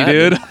don't tell low them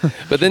key, that. dude.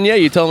 But then, yeah,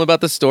 you tell them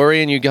about the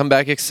story, and you come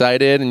back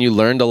excited, and you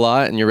learned a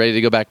lot, and you're ready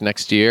to go back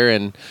next year.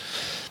 And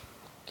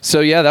so,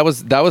 yeah, that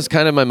was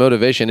kind of my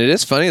motivation. It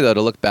is funny, though,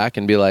 to look back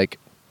and be like,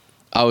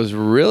 I was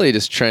really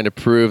just trying to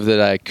prove that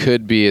I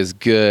could be as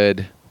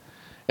good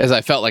as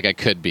I felt like I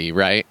could be,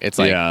 right? It's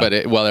like,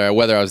 but whether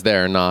I was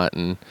there or not.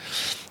 And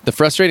the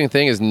frustrating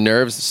thing is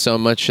nerves so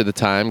much of the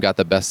time got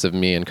the best of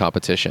me in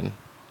competition.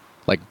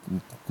 Like,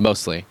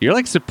 mostly. You're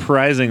like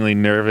surprisingly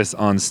nervous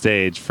on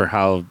stage for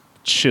how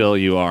chill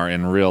you are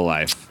in real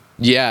life.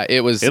 Yeah,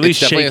 it was at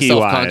least definitely a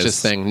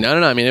self-conscious shaky-wise. thing.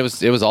 No. I mean, it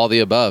was all the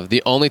above.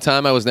 The only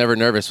time I was never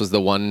nervous was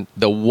the one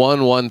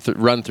run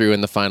through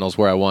in the finals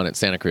where I won at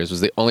Santa Cruz.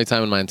 Was the only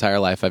time in my entire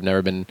life I've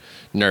never been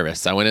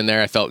nervous. I went in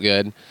there, I felt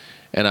good,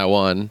 and I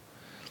won.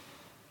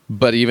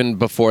 But even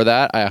before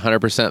that, I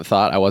 100%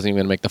 thought I wasn't even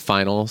going to make the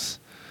finals.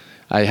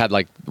 I had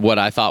like what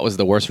I thought was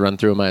the worst run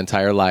through of my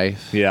entire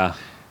life. Yeah.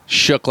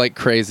 Shook like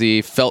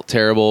crazy, felt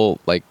terrible,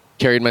 like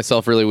carried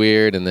myself really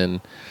weird, and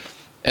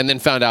then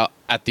found out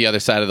at the other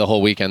side of the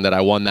whole weekend that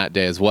I won that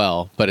day as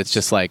well. But it's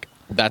just like,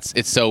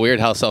 it's so weird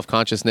how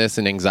self-consciousness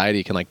and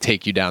anxiety can like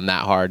take you down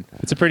that hard.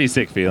 It's a pretty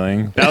sick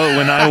feeling.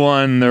 When I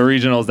won the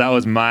regionals, that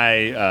was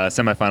my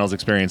semifinals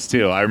experience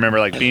too. I remember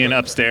like being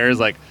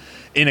upstairs, like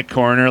in a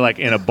corner, like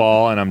in a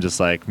ball, and I'm just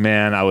like,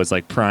 man, I was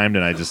like primed,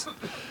 and I just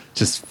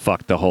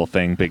fucked the whole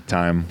thing big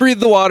time. Breathe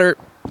the water.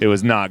 It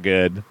was not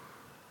good.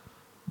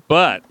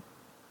 But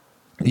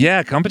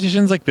yeah,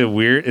 competition's like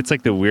it's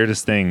like the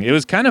weirdest thing. It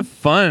was kind of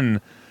fun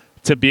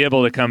to be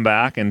able to come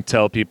back and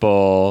tell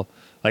people,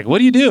 like, what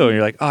do you do? And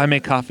you're like, oh, I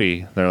make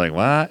coffee. They're like,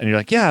 what? And you're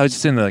like, yeah, I was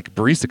just in the like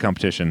barista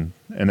competition.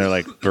 And they're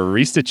like,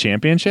 barista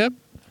championship?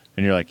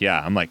 And you're like,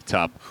 yeah, I'm like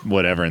top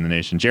whatever in the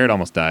nation. Jared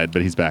almost died,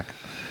 but he's back.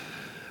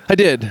 I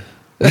did.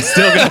 He's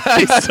still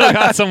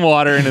got some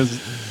water in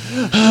his.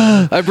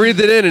 I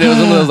breathed it in, and it was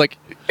one of those like.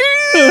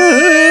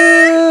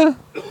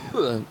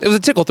 It was a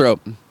tickle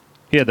throat.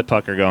 He had the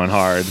pucker going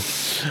hard.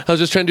 I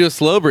was just trying to do a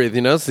slow breathe,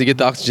 so you get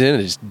the oxygen in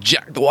and just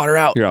jack the water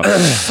out. You're all,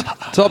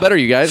 It's all better,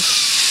 you guys.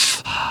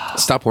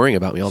 Stop worrying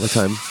about me all the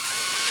time.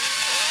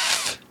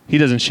 he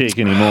doesn't shake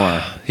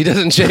anymore. He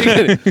doesn't shake.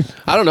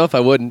 I don't know if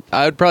I would.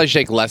 I would probably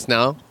shake less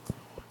now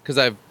because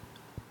I've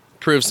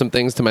prove some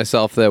things to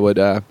myself that would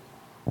have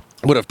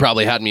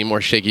probably had me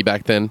more shaky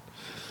back then.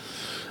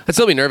 I'd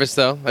still be nervous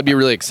though. I'd be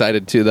really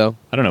excited too though.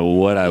 I don't know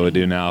what I would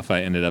do now if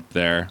I ended up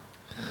there.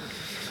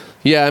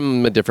 Yeah,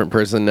 I'm a different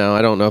person now.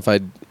 I don't know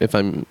if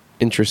I'm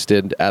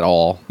interested at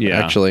all. Yeah,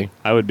 actually,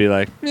 I would be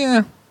like,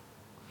 yeah,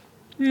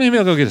 maybe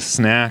I'll go get a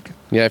snack.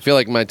 yeah. I feel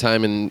like my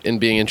time in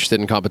being interested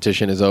in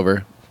competition is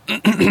over.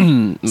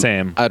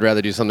 Same. I'd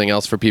rather do something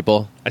else for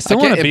people. I still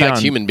can't wanna be impact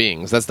on- human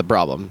beings. That's the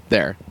problem.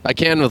 There, I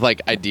can with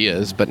like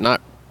ideas, but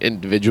not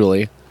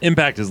individually.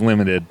 Impact is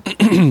limited.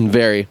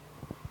 Very.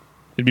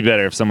 It'd be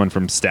better if someone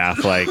from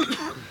staff like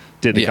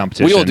did the Yeah,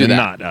 competition we'll do and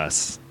that. not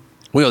us.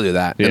 We'll do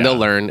that, Yeah. and they'll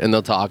learn, and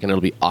they'll talk, and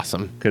it'll be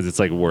awesome. Because it's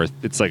like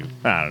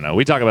I don't know.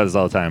 We talk about this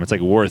all the time. It's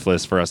like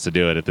worthless for us to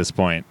do it at this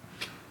point.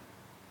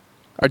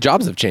 Our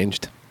jobs have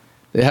changed.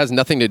 It has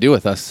nothing to do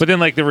with us. But then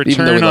like the Even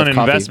though we return on love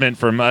coffee. investment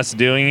from us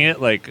doing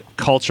it, like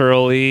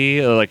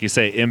culturally, or like you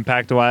say,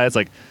 impact wise,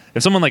 like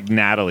if someone like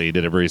Natalie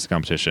did a barista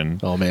competition,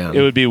 Oh, man.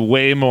 it would be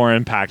way more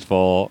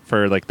impactful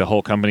for like the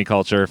whole company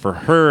culture, for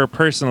her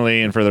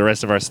personally, and for the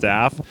rest of our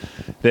staff,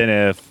 than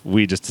if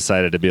we just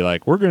decided to be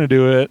like, we're going to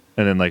do it,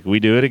 and then like we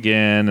do it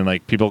again, and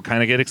like people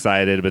kind of get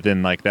excited, but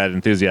then like that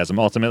enthusiasm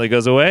ultimately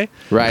goes away,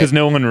 Right. Because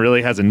no one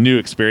really has a new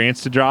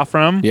experience to draw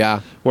from. Yeah.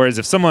 Whereas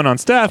if someone on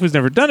staff who's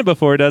never done it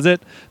before does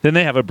it, then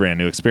they have a brand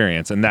new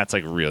experience, and that's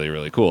like really,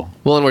 really cool.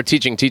 Well, and we're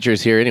teaching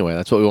teachers here anyway.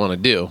 That's what we want to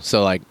do.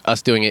 So, like,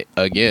 us doing it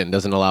again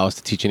doesn't allow us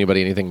to teach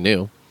anybody anything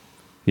new.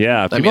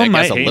 Yeah, I people mean,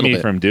 I guess might a hate little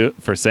me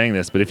bit. for saying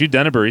this, but if you've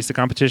done a barista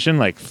competition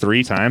like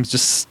 3 times,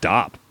 just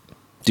stop.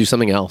 Do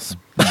something else.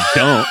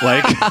 Don't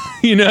like,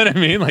 you know what I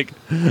mean? Like,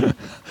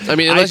 I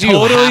mean, unless you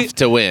have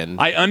to win.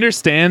 I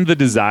understand the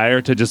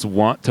desire to just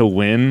want to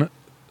win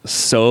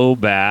so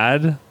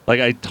bad. Like,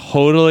 I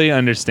totally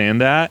understand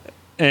that,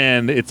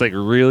 and it's like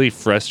really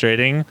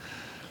frustrating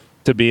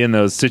to be in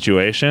those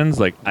situations.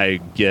 Like, I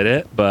get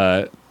it,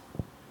 but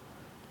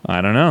I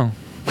don't know.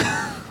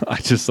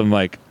 I'm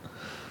like,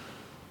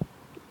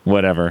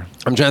 whatever.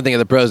 I'm trying to think of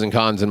the pros and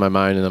cons in my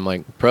mind, and I'm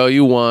like, pro,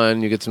 you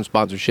won. You get some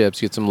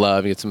sponsorships. You get some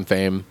love. You get some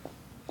fame.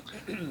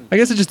 I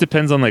guess it just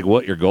depends on like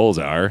what your goals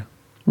are.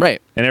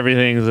 Right. And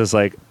everything's just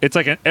like, it's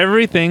like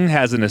everything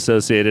has an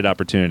associated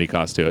opportunity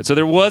cost to it. So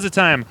there was a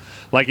time,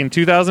 like in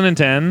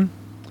 2010,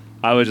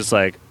 I was just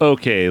like,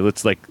 okay,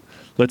 let's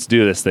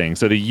do this thing.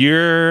 So the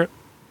year,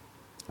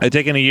 I'd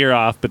taken a year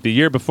off, but the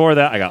year before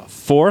that, I got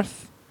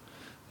 4th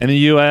in the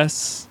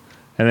U.S.,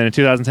 and then in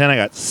 2010, I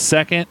got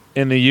 2nd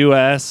in the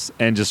U.S.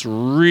 and just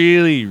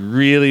really,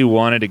 really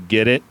wanted to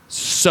get it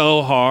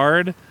so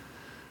hard.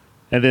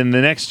 And then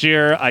the next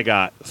year, I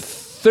got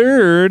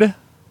 3rd.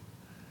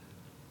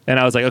 And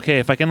I was like, okay,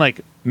 if I can like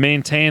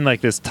maintain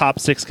like this top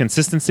 6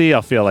 consistency,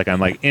 I'll feel like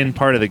I'm like in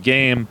part of the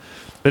game.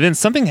 But then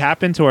something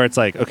happened to where it's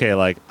like, okay,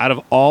 like out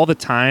of all the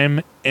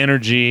time,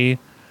 energy,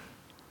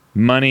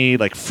 money,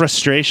 like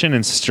frustration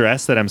and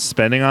stress that I'm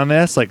spending on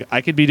this, like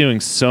I could be doing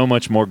so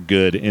much more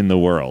good in the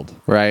world.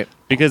 Right.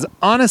 Because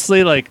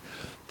honestly, like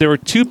there were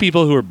 2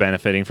 people who were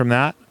benefiting from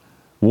that.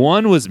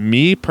 One was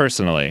me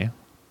personally,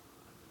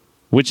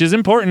 which is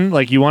important.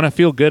 Like you want to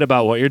feel good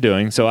about what you're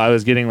doing. So I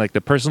was getting like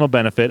the personal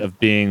benefit of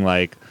being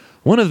like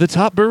one of the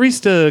top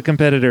barista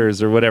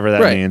competitors or whatever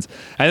that Right. means.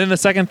 And then the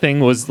second thing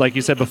was, like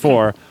you said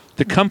before,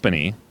 the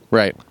company.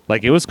 Right.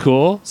 Like it was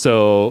cool.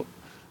 So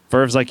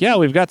Verve's like, yeah,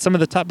 we've got some of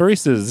the top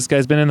baristas. This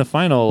guy's been in the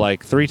final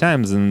like 3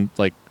 times and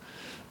like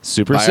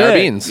super Buy sick. our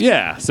beans.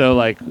 Yeah. So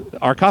like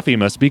our coffee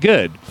must be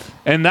good.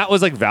 And that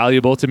was like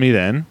valuable to me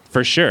then,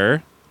 for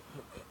sure.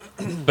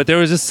 But there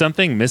was just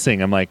something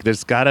missing. I'm like,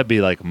 there's got to be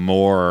like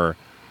more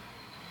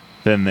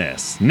than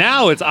this.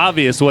 Now it's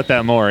obvious what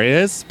that more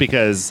is,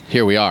 because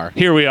Here we are.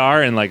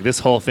 and like this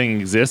whole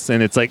thing exists,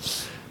 and it's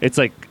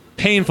like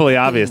painfully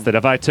obvious that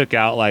if I took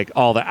out like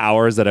all the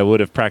hours that I would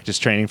have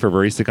practiced training for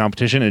barista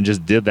competition and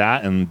just did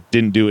that and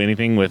didn't do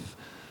anything with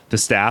the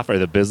staff or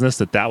the business,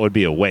 that would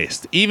be a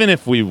waste. Even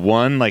if we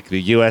won like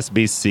the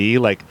USBC,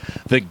 like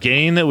the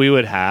gain that we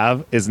would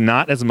have is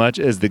not as much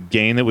as the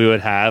gain that we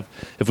would have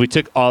if we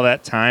took all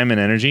that time and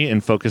energy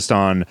and focused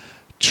on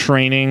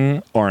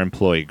training or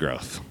employee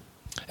growth.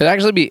 It'd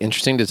actually be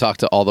interesting to talk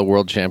to all the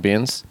world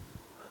champions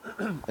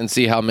and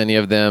see how many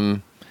of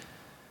them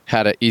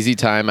had an easy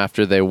time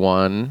after they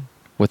won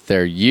with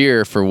their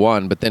year for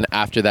one, but then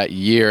after that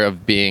year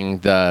of being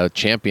the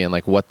champion,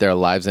 like what their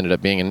lives ended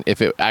up being, and if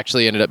it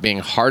actually ended up being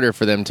harder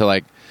for them to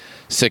like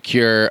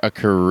secure a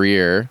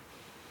career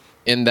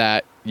in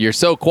that you're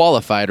so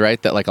qualified,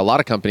 right, that like a lot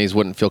of companies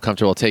wouldn't feel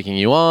comfortable taking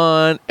you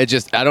on. It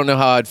just, I don't know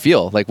how I'd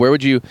feel. Like where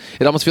would you,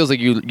 it almost feels like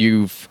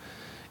you've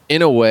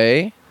in a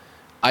way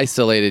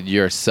isolated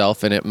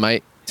yourself, and it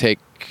might take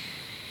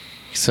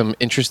some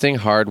interesting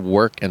hard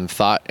work and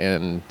thought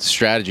and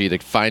strategy to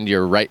find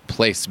your right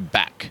place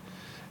back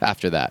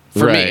after that.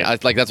 For me,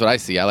 Right. like that's what I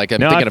see. I'm No, I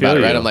thinking about feel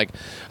it, right? you. I'm like,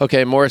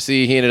 okay,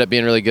 Morrissey, he ended up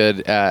being really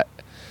good at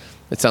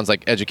it sounds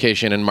like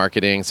education and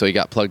marketing. So he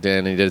got plugged in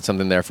and he did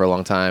something there for a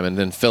long time. And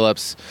then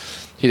Phillips,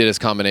 he did his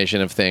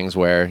combination of things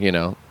where, you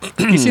know,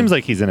 he seems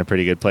like he's in a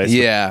pretty good place.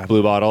 Yeah. With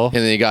Blue Bottle. And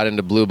then he got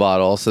into Blue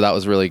Bottle. So that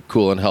was really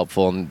cool and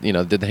helpful, and, you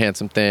know, did the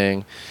Handsome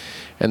thing.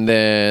 And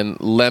then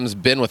Lem's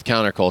been with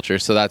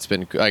Counterculture. So that's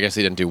been, I guess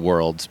he didn't do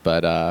Worlds,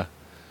 but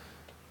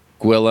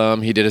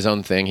Gwillem, he did his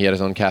own thing. He had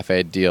his own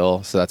cafe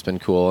deal. So that's been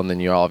cool. And then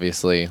you're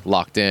obviously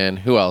locked in.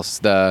 Who else?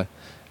 The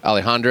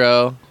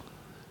Alejandro.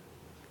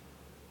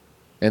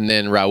 And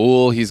then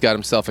Raul, he's got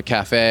himself a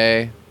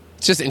cafe.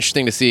 It's just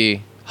interesting to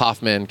see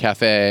Hoffman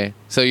Cafe.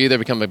 So you either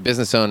become a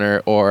business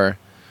owner or,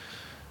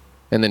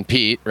 and then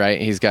Pete, right?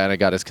 He's got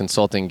his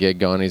consulting gig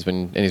going. He's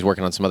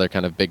working on some other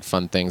kind of big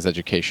fun things,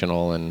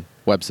 educational and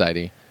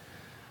websitey.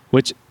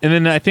 And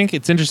then I think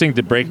it's interesting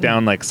to break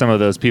down like some of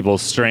those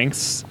people's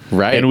strengths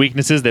Right. and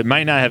weaknesses that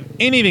might not have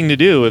anything to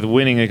do with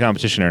winning a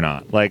competition or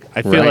not. Like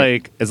I feel Right.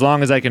 like as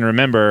long as I can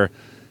remember,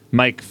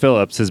 Mike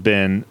Phillips has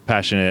been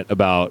passionate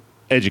about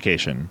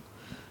education.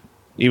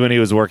 Even when he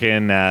was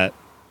working at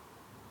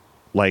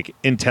like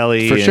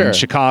Intelli For in sure.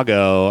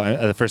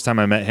 Chicago, the first time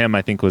I met him,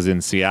 I think was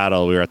in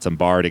Seattle. We were at some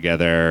bar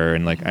together,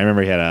 and like I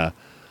remember he had a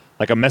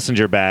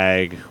messenger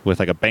bag with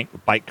like a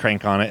bike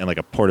crank on it and like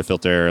a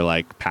portafilter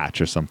like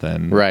patch or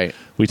something. Right.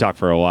 We talked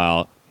for a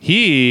while.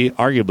 He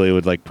arguably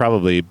would like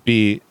probably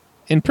be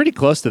in pretty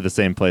close to the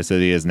same place that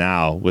he is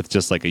now, with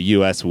just like a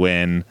U.S.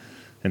 win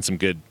and some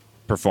good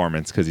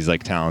performance because he's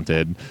like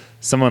talented.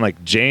 Someone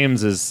like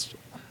James is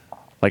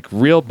like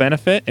real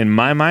benefit in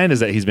my mind is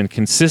that he's been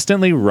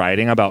consistently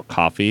writing about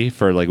coffee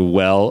for like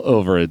well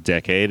over a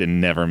decade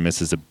and never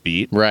misses a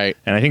beat. Right.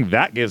 And I think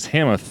that gives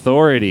him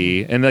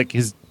authority, and like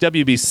his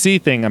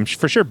WBC thing, I'm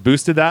for sure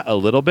boosted that a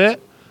little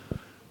bit.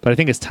 But I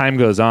think as time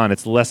goes on,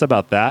 it's less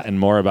about that and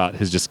more about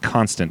his just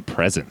constant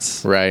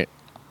presence. Right.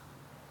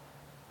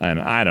 And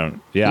I don't know.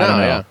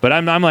 Yeah. But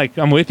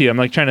I'm with you. I'm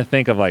like trying to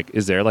think of like,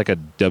 is there like a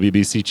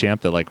WBC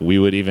champ that like we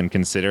would even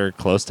consider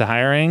close to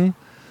hiring?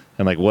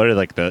 And like, what are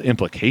like the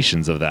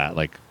implications of that?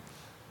 Like,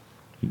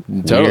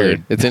 Totally.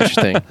 weird. It's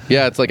interesting.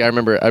 Yeah, it's like I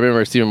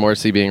remember Stephen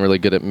Morrissey being really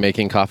good at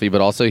making coffee,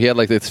 but also he had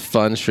like this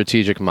fun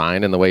strategic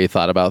mind and the way he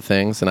thought about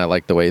things, and I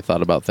liked the way he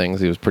thought about things.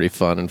 He was pretty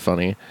fun and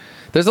funny.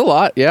 There's a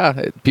lot,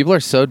 yeah. People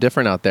are so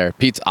different out there.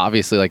 Pete's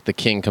obviously like the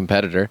king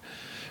competitor,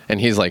 and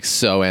he's like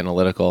so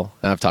analytical.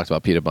 And I've talked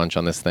about Pete a bunch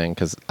on this thing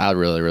because I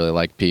really, really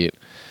like Pete.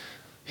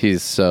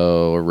 He's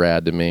so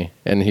rad to me,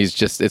 and he's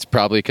just, it's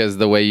probably because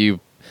the way you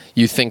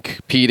think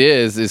Pete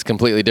is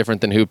completely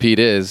different than who Pete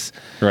is.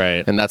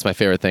 right. And that's my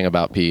favorite thing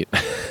about Pete.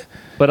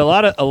 But a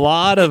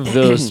lot of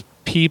those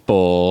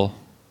people,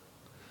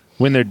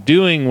 when they're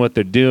doing what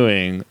they're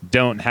doing,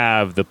 don't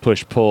have the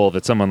push pull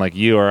that someone like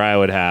you or I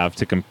would have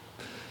to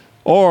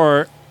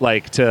or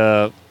like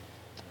to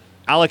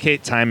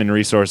allocate time and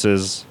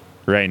resources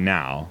right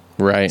now.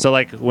 Right. So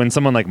like when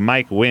someone like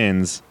Mike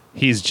wins,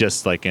 he's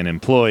just like an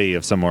employee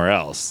of somewhere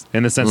else,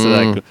 in the sense that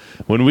like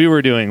when we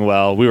were doing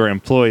well, we were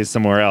employees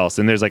somewhere else,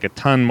 and there's like a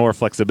ton more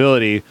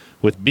flexibility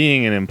with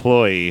being an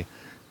employee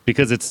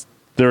because it's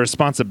the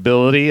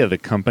responsibility of the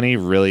company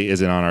really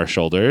isn't on our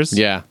shoulders.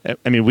 Yeah.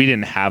 I mean, we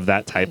didn't have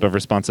that type of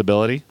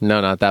responsibility.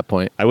 No, not at that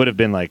point. I would have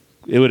been like,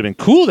 it would have been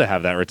cool to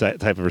have that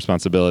type of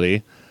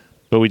responsibility,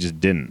 but we just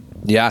didn't.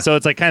 Yeah. So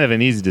it's like kind of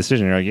an easy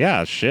decision. You're like,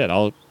 yeah, shit,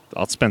 I'll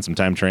spend some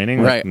time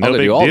training. Like, Right. no I'll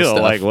big do all the deal.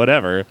 stuff. Like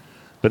whatever.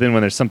 But then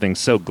when there's something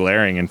so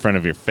glaring in front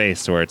of your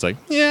face where it's like,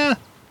 yeah,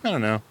 I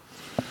don't know.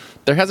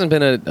 There hasn't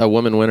been a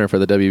woman winner for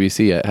the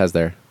WBC yet, has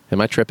there? Am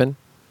I tripping?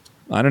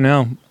 I don't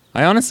know.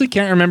 I honestly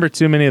can't remember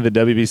too many of the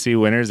WBC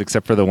winners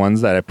except for the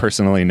ones that I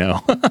personally know.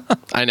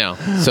 I know.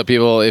 So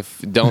people,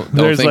 don't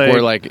There's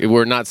think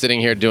we're not sitting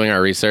here doing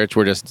our research.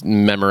 We're just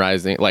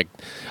memorizing. Like,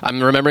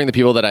 I'm remembering the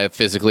people that I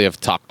physically have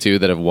talked to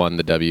that have won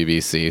the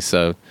WBC.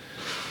 So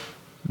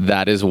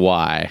that is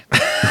why.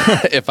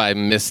 If I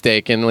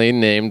mistakenly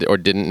named or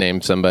didn't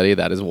name somebody,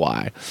 that is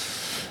why.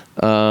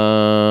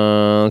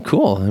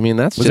 Cool. I mean,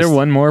 Was there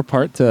one more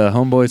part to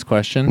Homeboy's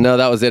question? No,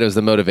 that was it. It was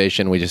the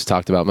motivation we just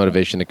talked about.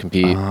 Motivation to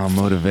compete. Oh,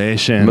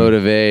 motivation.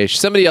 Motivation.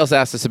 Somebody else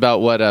asked us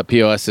about what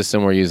POS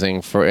system we're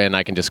using for, and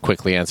I can just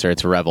quickly answer.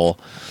 It's Revel.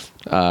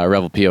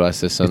 Revel POS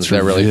systems.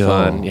 They're really Reveal.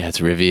 fun. Yeah,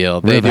 it's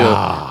Reveal. They do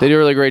a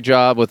really great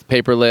job with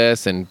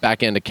paperless and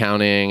back end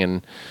accounting,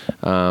 and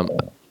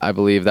I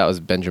believe that was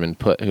Benjamin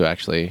Putt who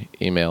actually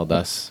emailed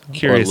us.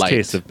 Curious or liked.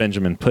 case of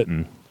Benjamin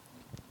Putin.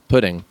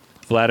 Pudding.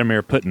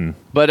 Vladimir Putin.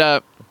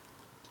 But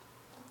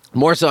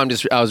more so,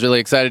 I was really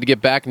excited to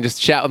get back and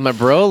just chat with my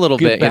bro a little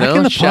Get bit. back You know,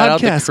 in the shout out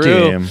podcast the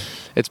crew. game.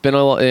 It's been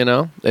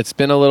it's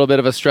been a little bit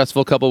of a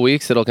stressful couple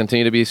weeks. It'll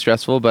continue to be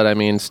stressful, but I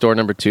mean, store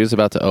number 2 is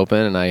about to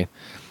open, and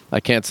I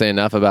can't say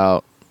enough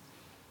about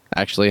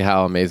actually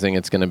how amazing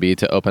it's going to be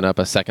to open up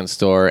a second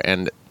store.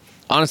 And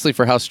honestly,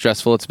 for how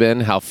stressful it's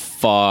been, how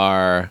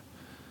far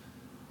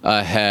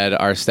ahead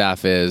our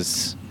staff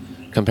is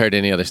compared to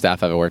any other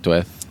staff I've ever worked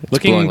with. It's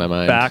Looking blowing my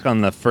mind. back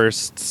on the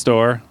first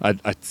store,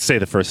 I'd say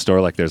the first store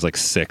like there's like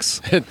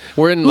 6.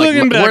 we're in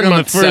Looking back we're in on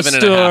month the first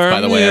 7.5,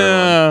 by the way.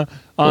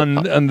 Everyone.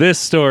 yeah. On this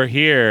store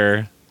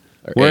here,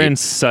 we're in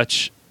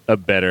such a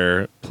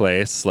better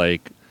place,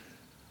 like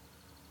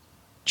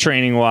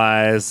training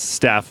wise,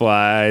 staff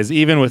wise,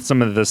 even with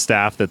some of the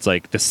staff that's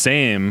like the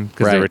same,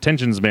 because Right. the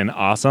retention's been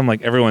awesome.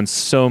 Like everyone's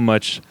so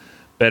much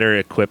better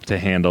equipped to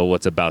handle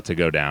what's about to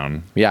go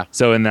down. Yeah.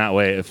 So in that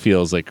way, it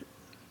feels like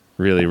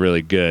really,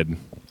 really good.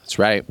 That's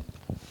right.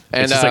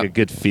 And It's just like a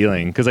good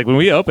feeling. Because like when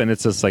we open,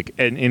 it's just like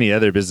in any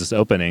other business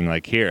opening,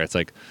 like here, it's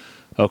like,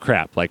 oh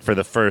crap. Like for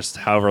the first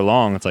however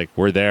long, it's like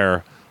we're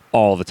there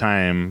all the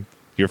time.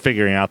 You're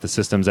figuring out the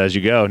systems as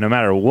you go, no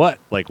matter what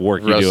like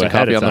work you do Roasting ahead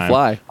coffee of on the time.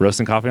 fly.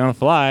 Roasting coffee on the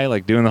fly,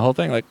 like doing the whole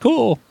thing, like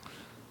cool.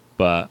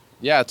 But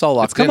yeah, it's all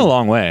locked it's come in. a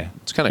long way.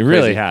 It's kinda It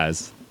really crazy.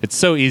 has. It's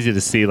so easy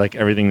to see like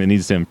everything that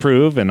needs to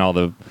improve and all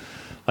the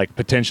like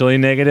potentially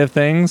negative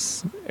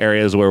things,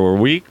 areas where we're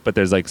weak, but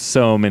there's like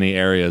so many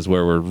areas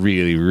where we're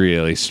really,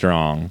 really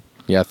strong.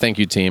 Yeah, thank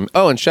you, team.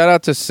 Oh, and shout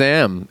out to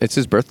Sam. It's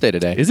his birthday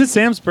today. Is it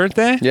Sam's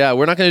birthday? Yeah,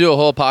 we're not going to do a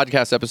whole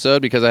podcast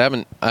episode because I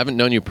haven't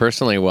known you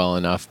personally well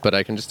enough, but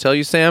I can just tell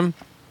you, Sam,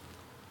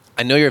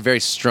 I know you're very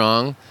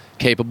strong,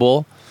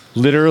 capable,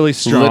 Literally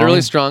strong.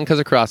 literally strong because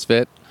of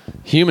CrossFit,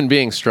 human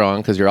being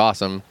strong because you're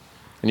awesome,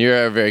 and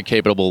you're a very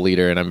capable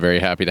leader, and I'm very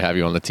happy to have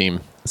you on the team.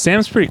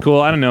 Sam's pretty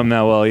cool. I don't know him that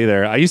well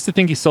either. I used to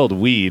think he sold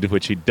weed,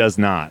 which he does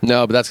not.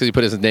 No, but that's because he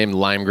put his name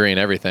lime green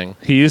everything.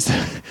 He used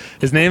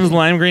his name is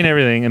Lime Green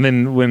everything, and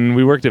then when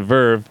we worked at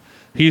Verve,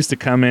 he used to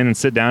come in and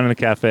sit down in the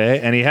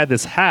cafe, and he had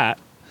this hat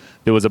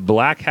that was a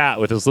black hat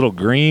with this little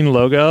green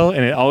logo,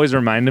 and it always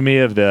reminded me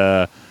of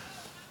the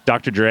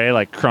Dr. Dre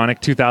like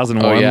Chronic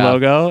 2001 Oh, yeah.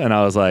 logo, and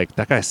I was like,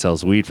 that guy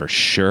sells weed for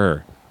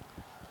sure,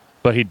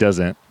 but he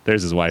doesn't.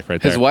 There's his wife right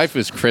there. His wife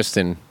is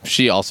Kristen.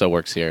 She also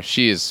works here.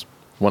 She is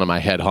one of my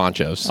head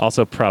honchos.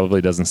 also probably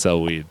doesn't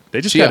sell weed.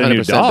 They just She got a 100%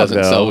 new dog doesn't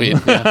though. sell weed.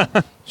 Yeah.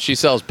 She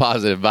sells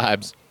positive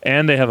vibes.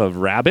 And they have a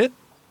rabbit.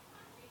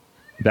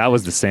 That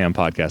was the Sam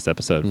podcast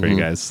episode for you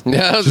guys. Yeah,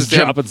 that was Just the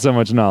Sam- dropping so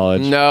much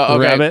knowledge. No, okay,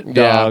 Rabbit, yeah.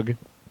 dog.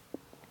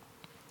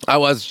 I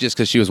was just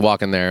because she was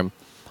walking there.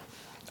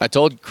 I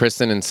told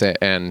Kristen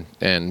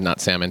and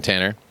not Sam and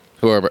Tanner,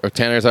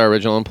 Tanner's our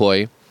original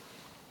employee.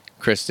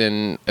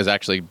 Kristen is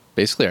actually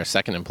basically our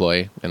second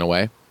employee in a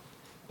way.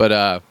 But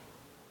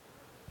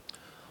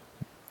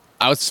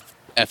I was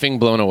effing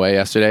blown away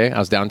yesterday. I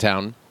was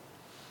downtown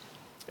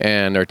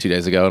or 2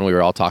 days ago, and we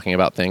were all talking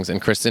about things.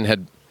 And Kristen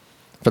had,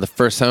 for the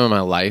first time in my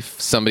life,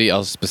 somebody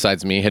else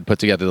besides me had put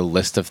together the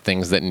list of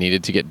things that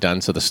needed to get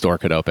done so the store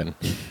could open.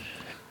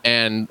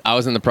 And I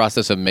was in the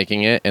process of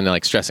making it and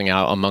like stressing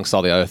out amongst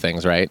all the other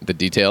things, right? The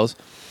details.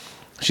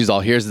 She's all,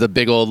 here's the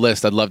big old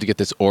list. I'd love to get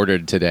this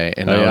ordered today.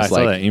 And Oh, yeah, I was saw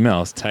like, that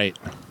email. It's tight.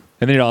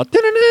 And then you're all,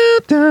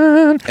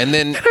 dun-dun-dun-dun. and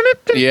then,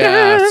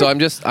 yeah. So I'm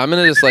going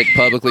to just like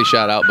publicly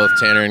shout out both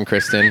Tanner and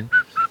Kristen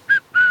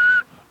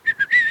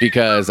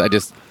because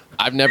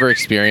I've never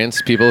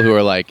experienced people who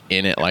are like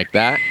in it like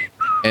that.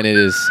 And it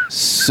is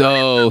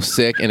so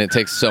sick and it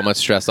takes so much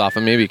stress off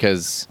of me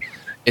because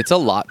it's a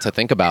lot to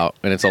think about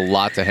and it's a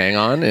lot to hang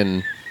on.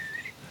 And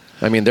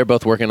I mean, they're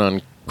both working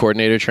on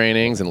coordinator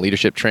trainings and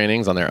leadership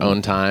trainings on their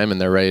own time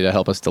and they're ready to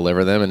help us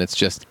deliver them. And it's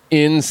just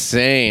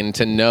insane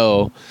to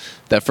know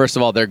that, first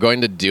of all, they're going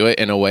to do it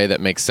in a way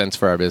that makes sense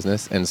for our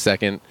business. And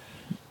second,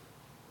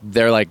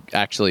 they're like,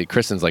 actually,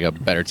 Kristen's like a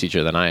better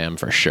teacher than I am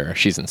for sure.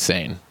 She's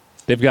insane.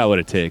 They've got what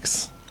it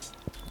takes.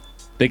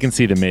 They can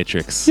see the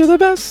matrix. You're the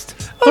best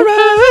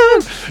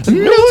around.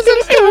 And no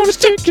one's gonna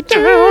take you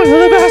down.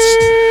 You're the best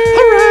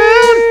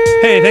around.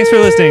 Hey, thanks for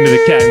listening to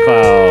the Cat and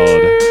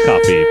Cloud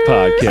Coffee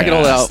Podcast. I can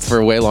hold out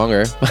for way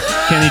longer.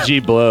 Kenny G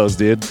blows,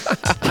 dude.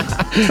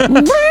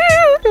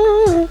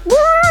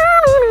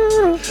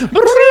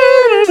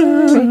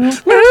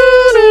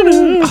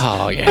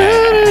 Oh, yeah.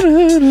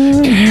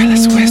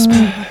 Careless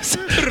whispers.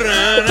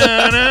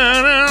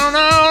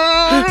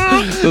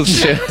 Those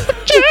shit.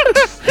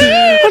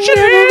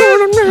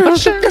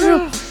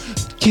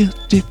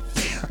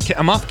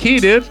 I'm off key,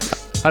 dude.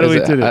 How do we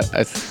do it?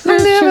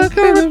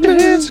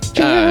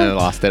 I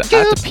lost it. I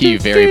have to pee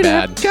very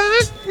bad.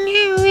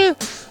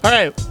 All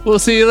right, we'll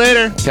see you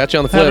later. Catch you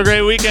on the Have a flip.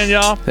 great weekend,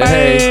 y'all.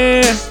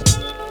 Hey. Bye.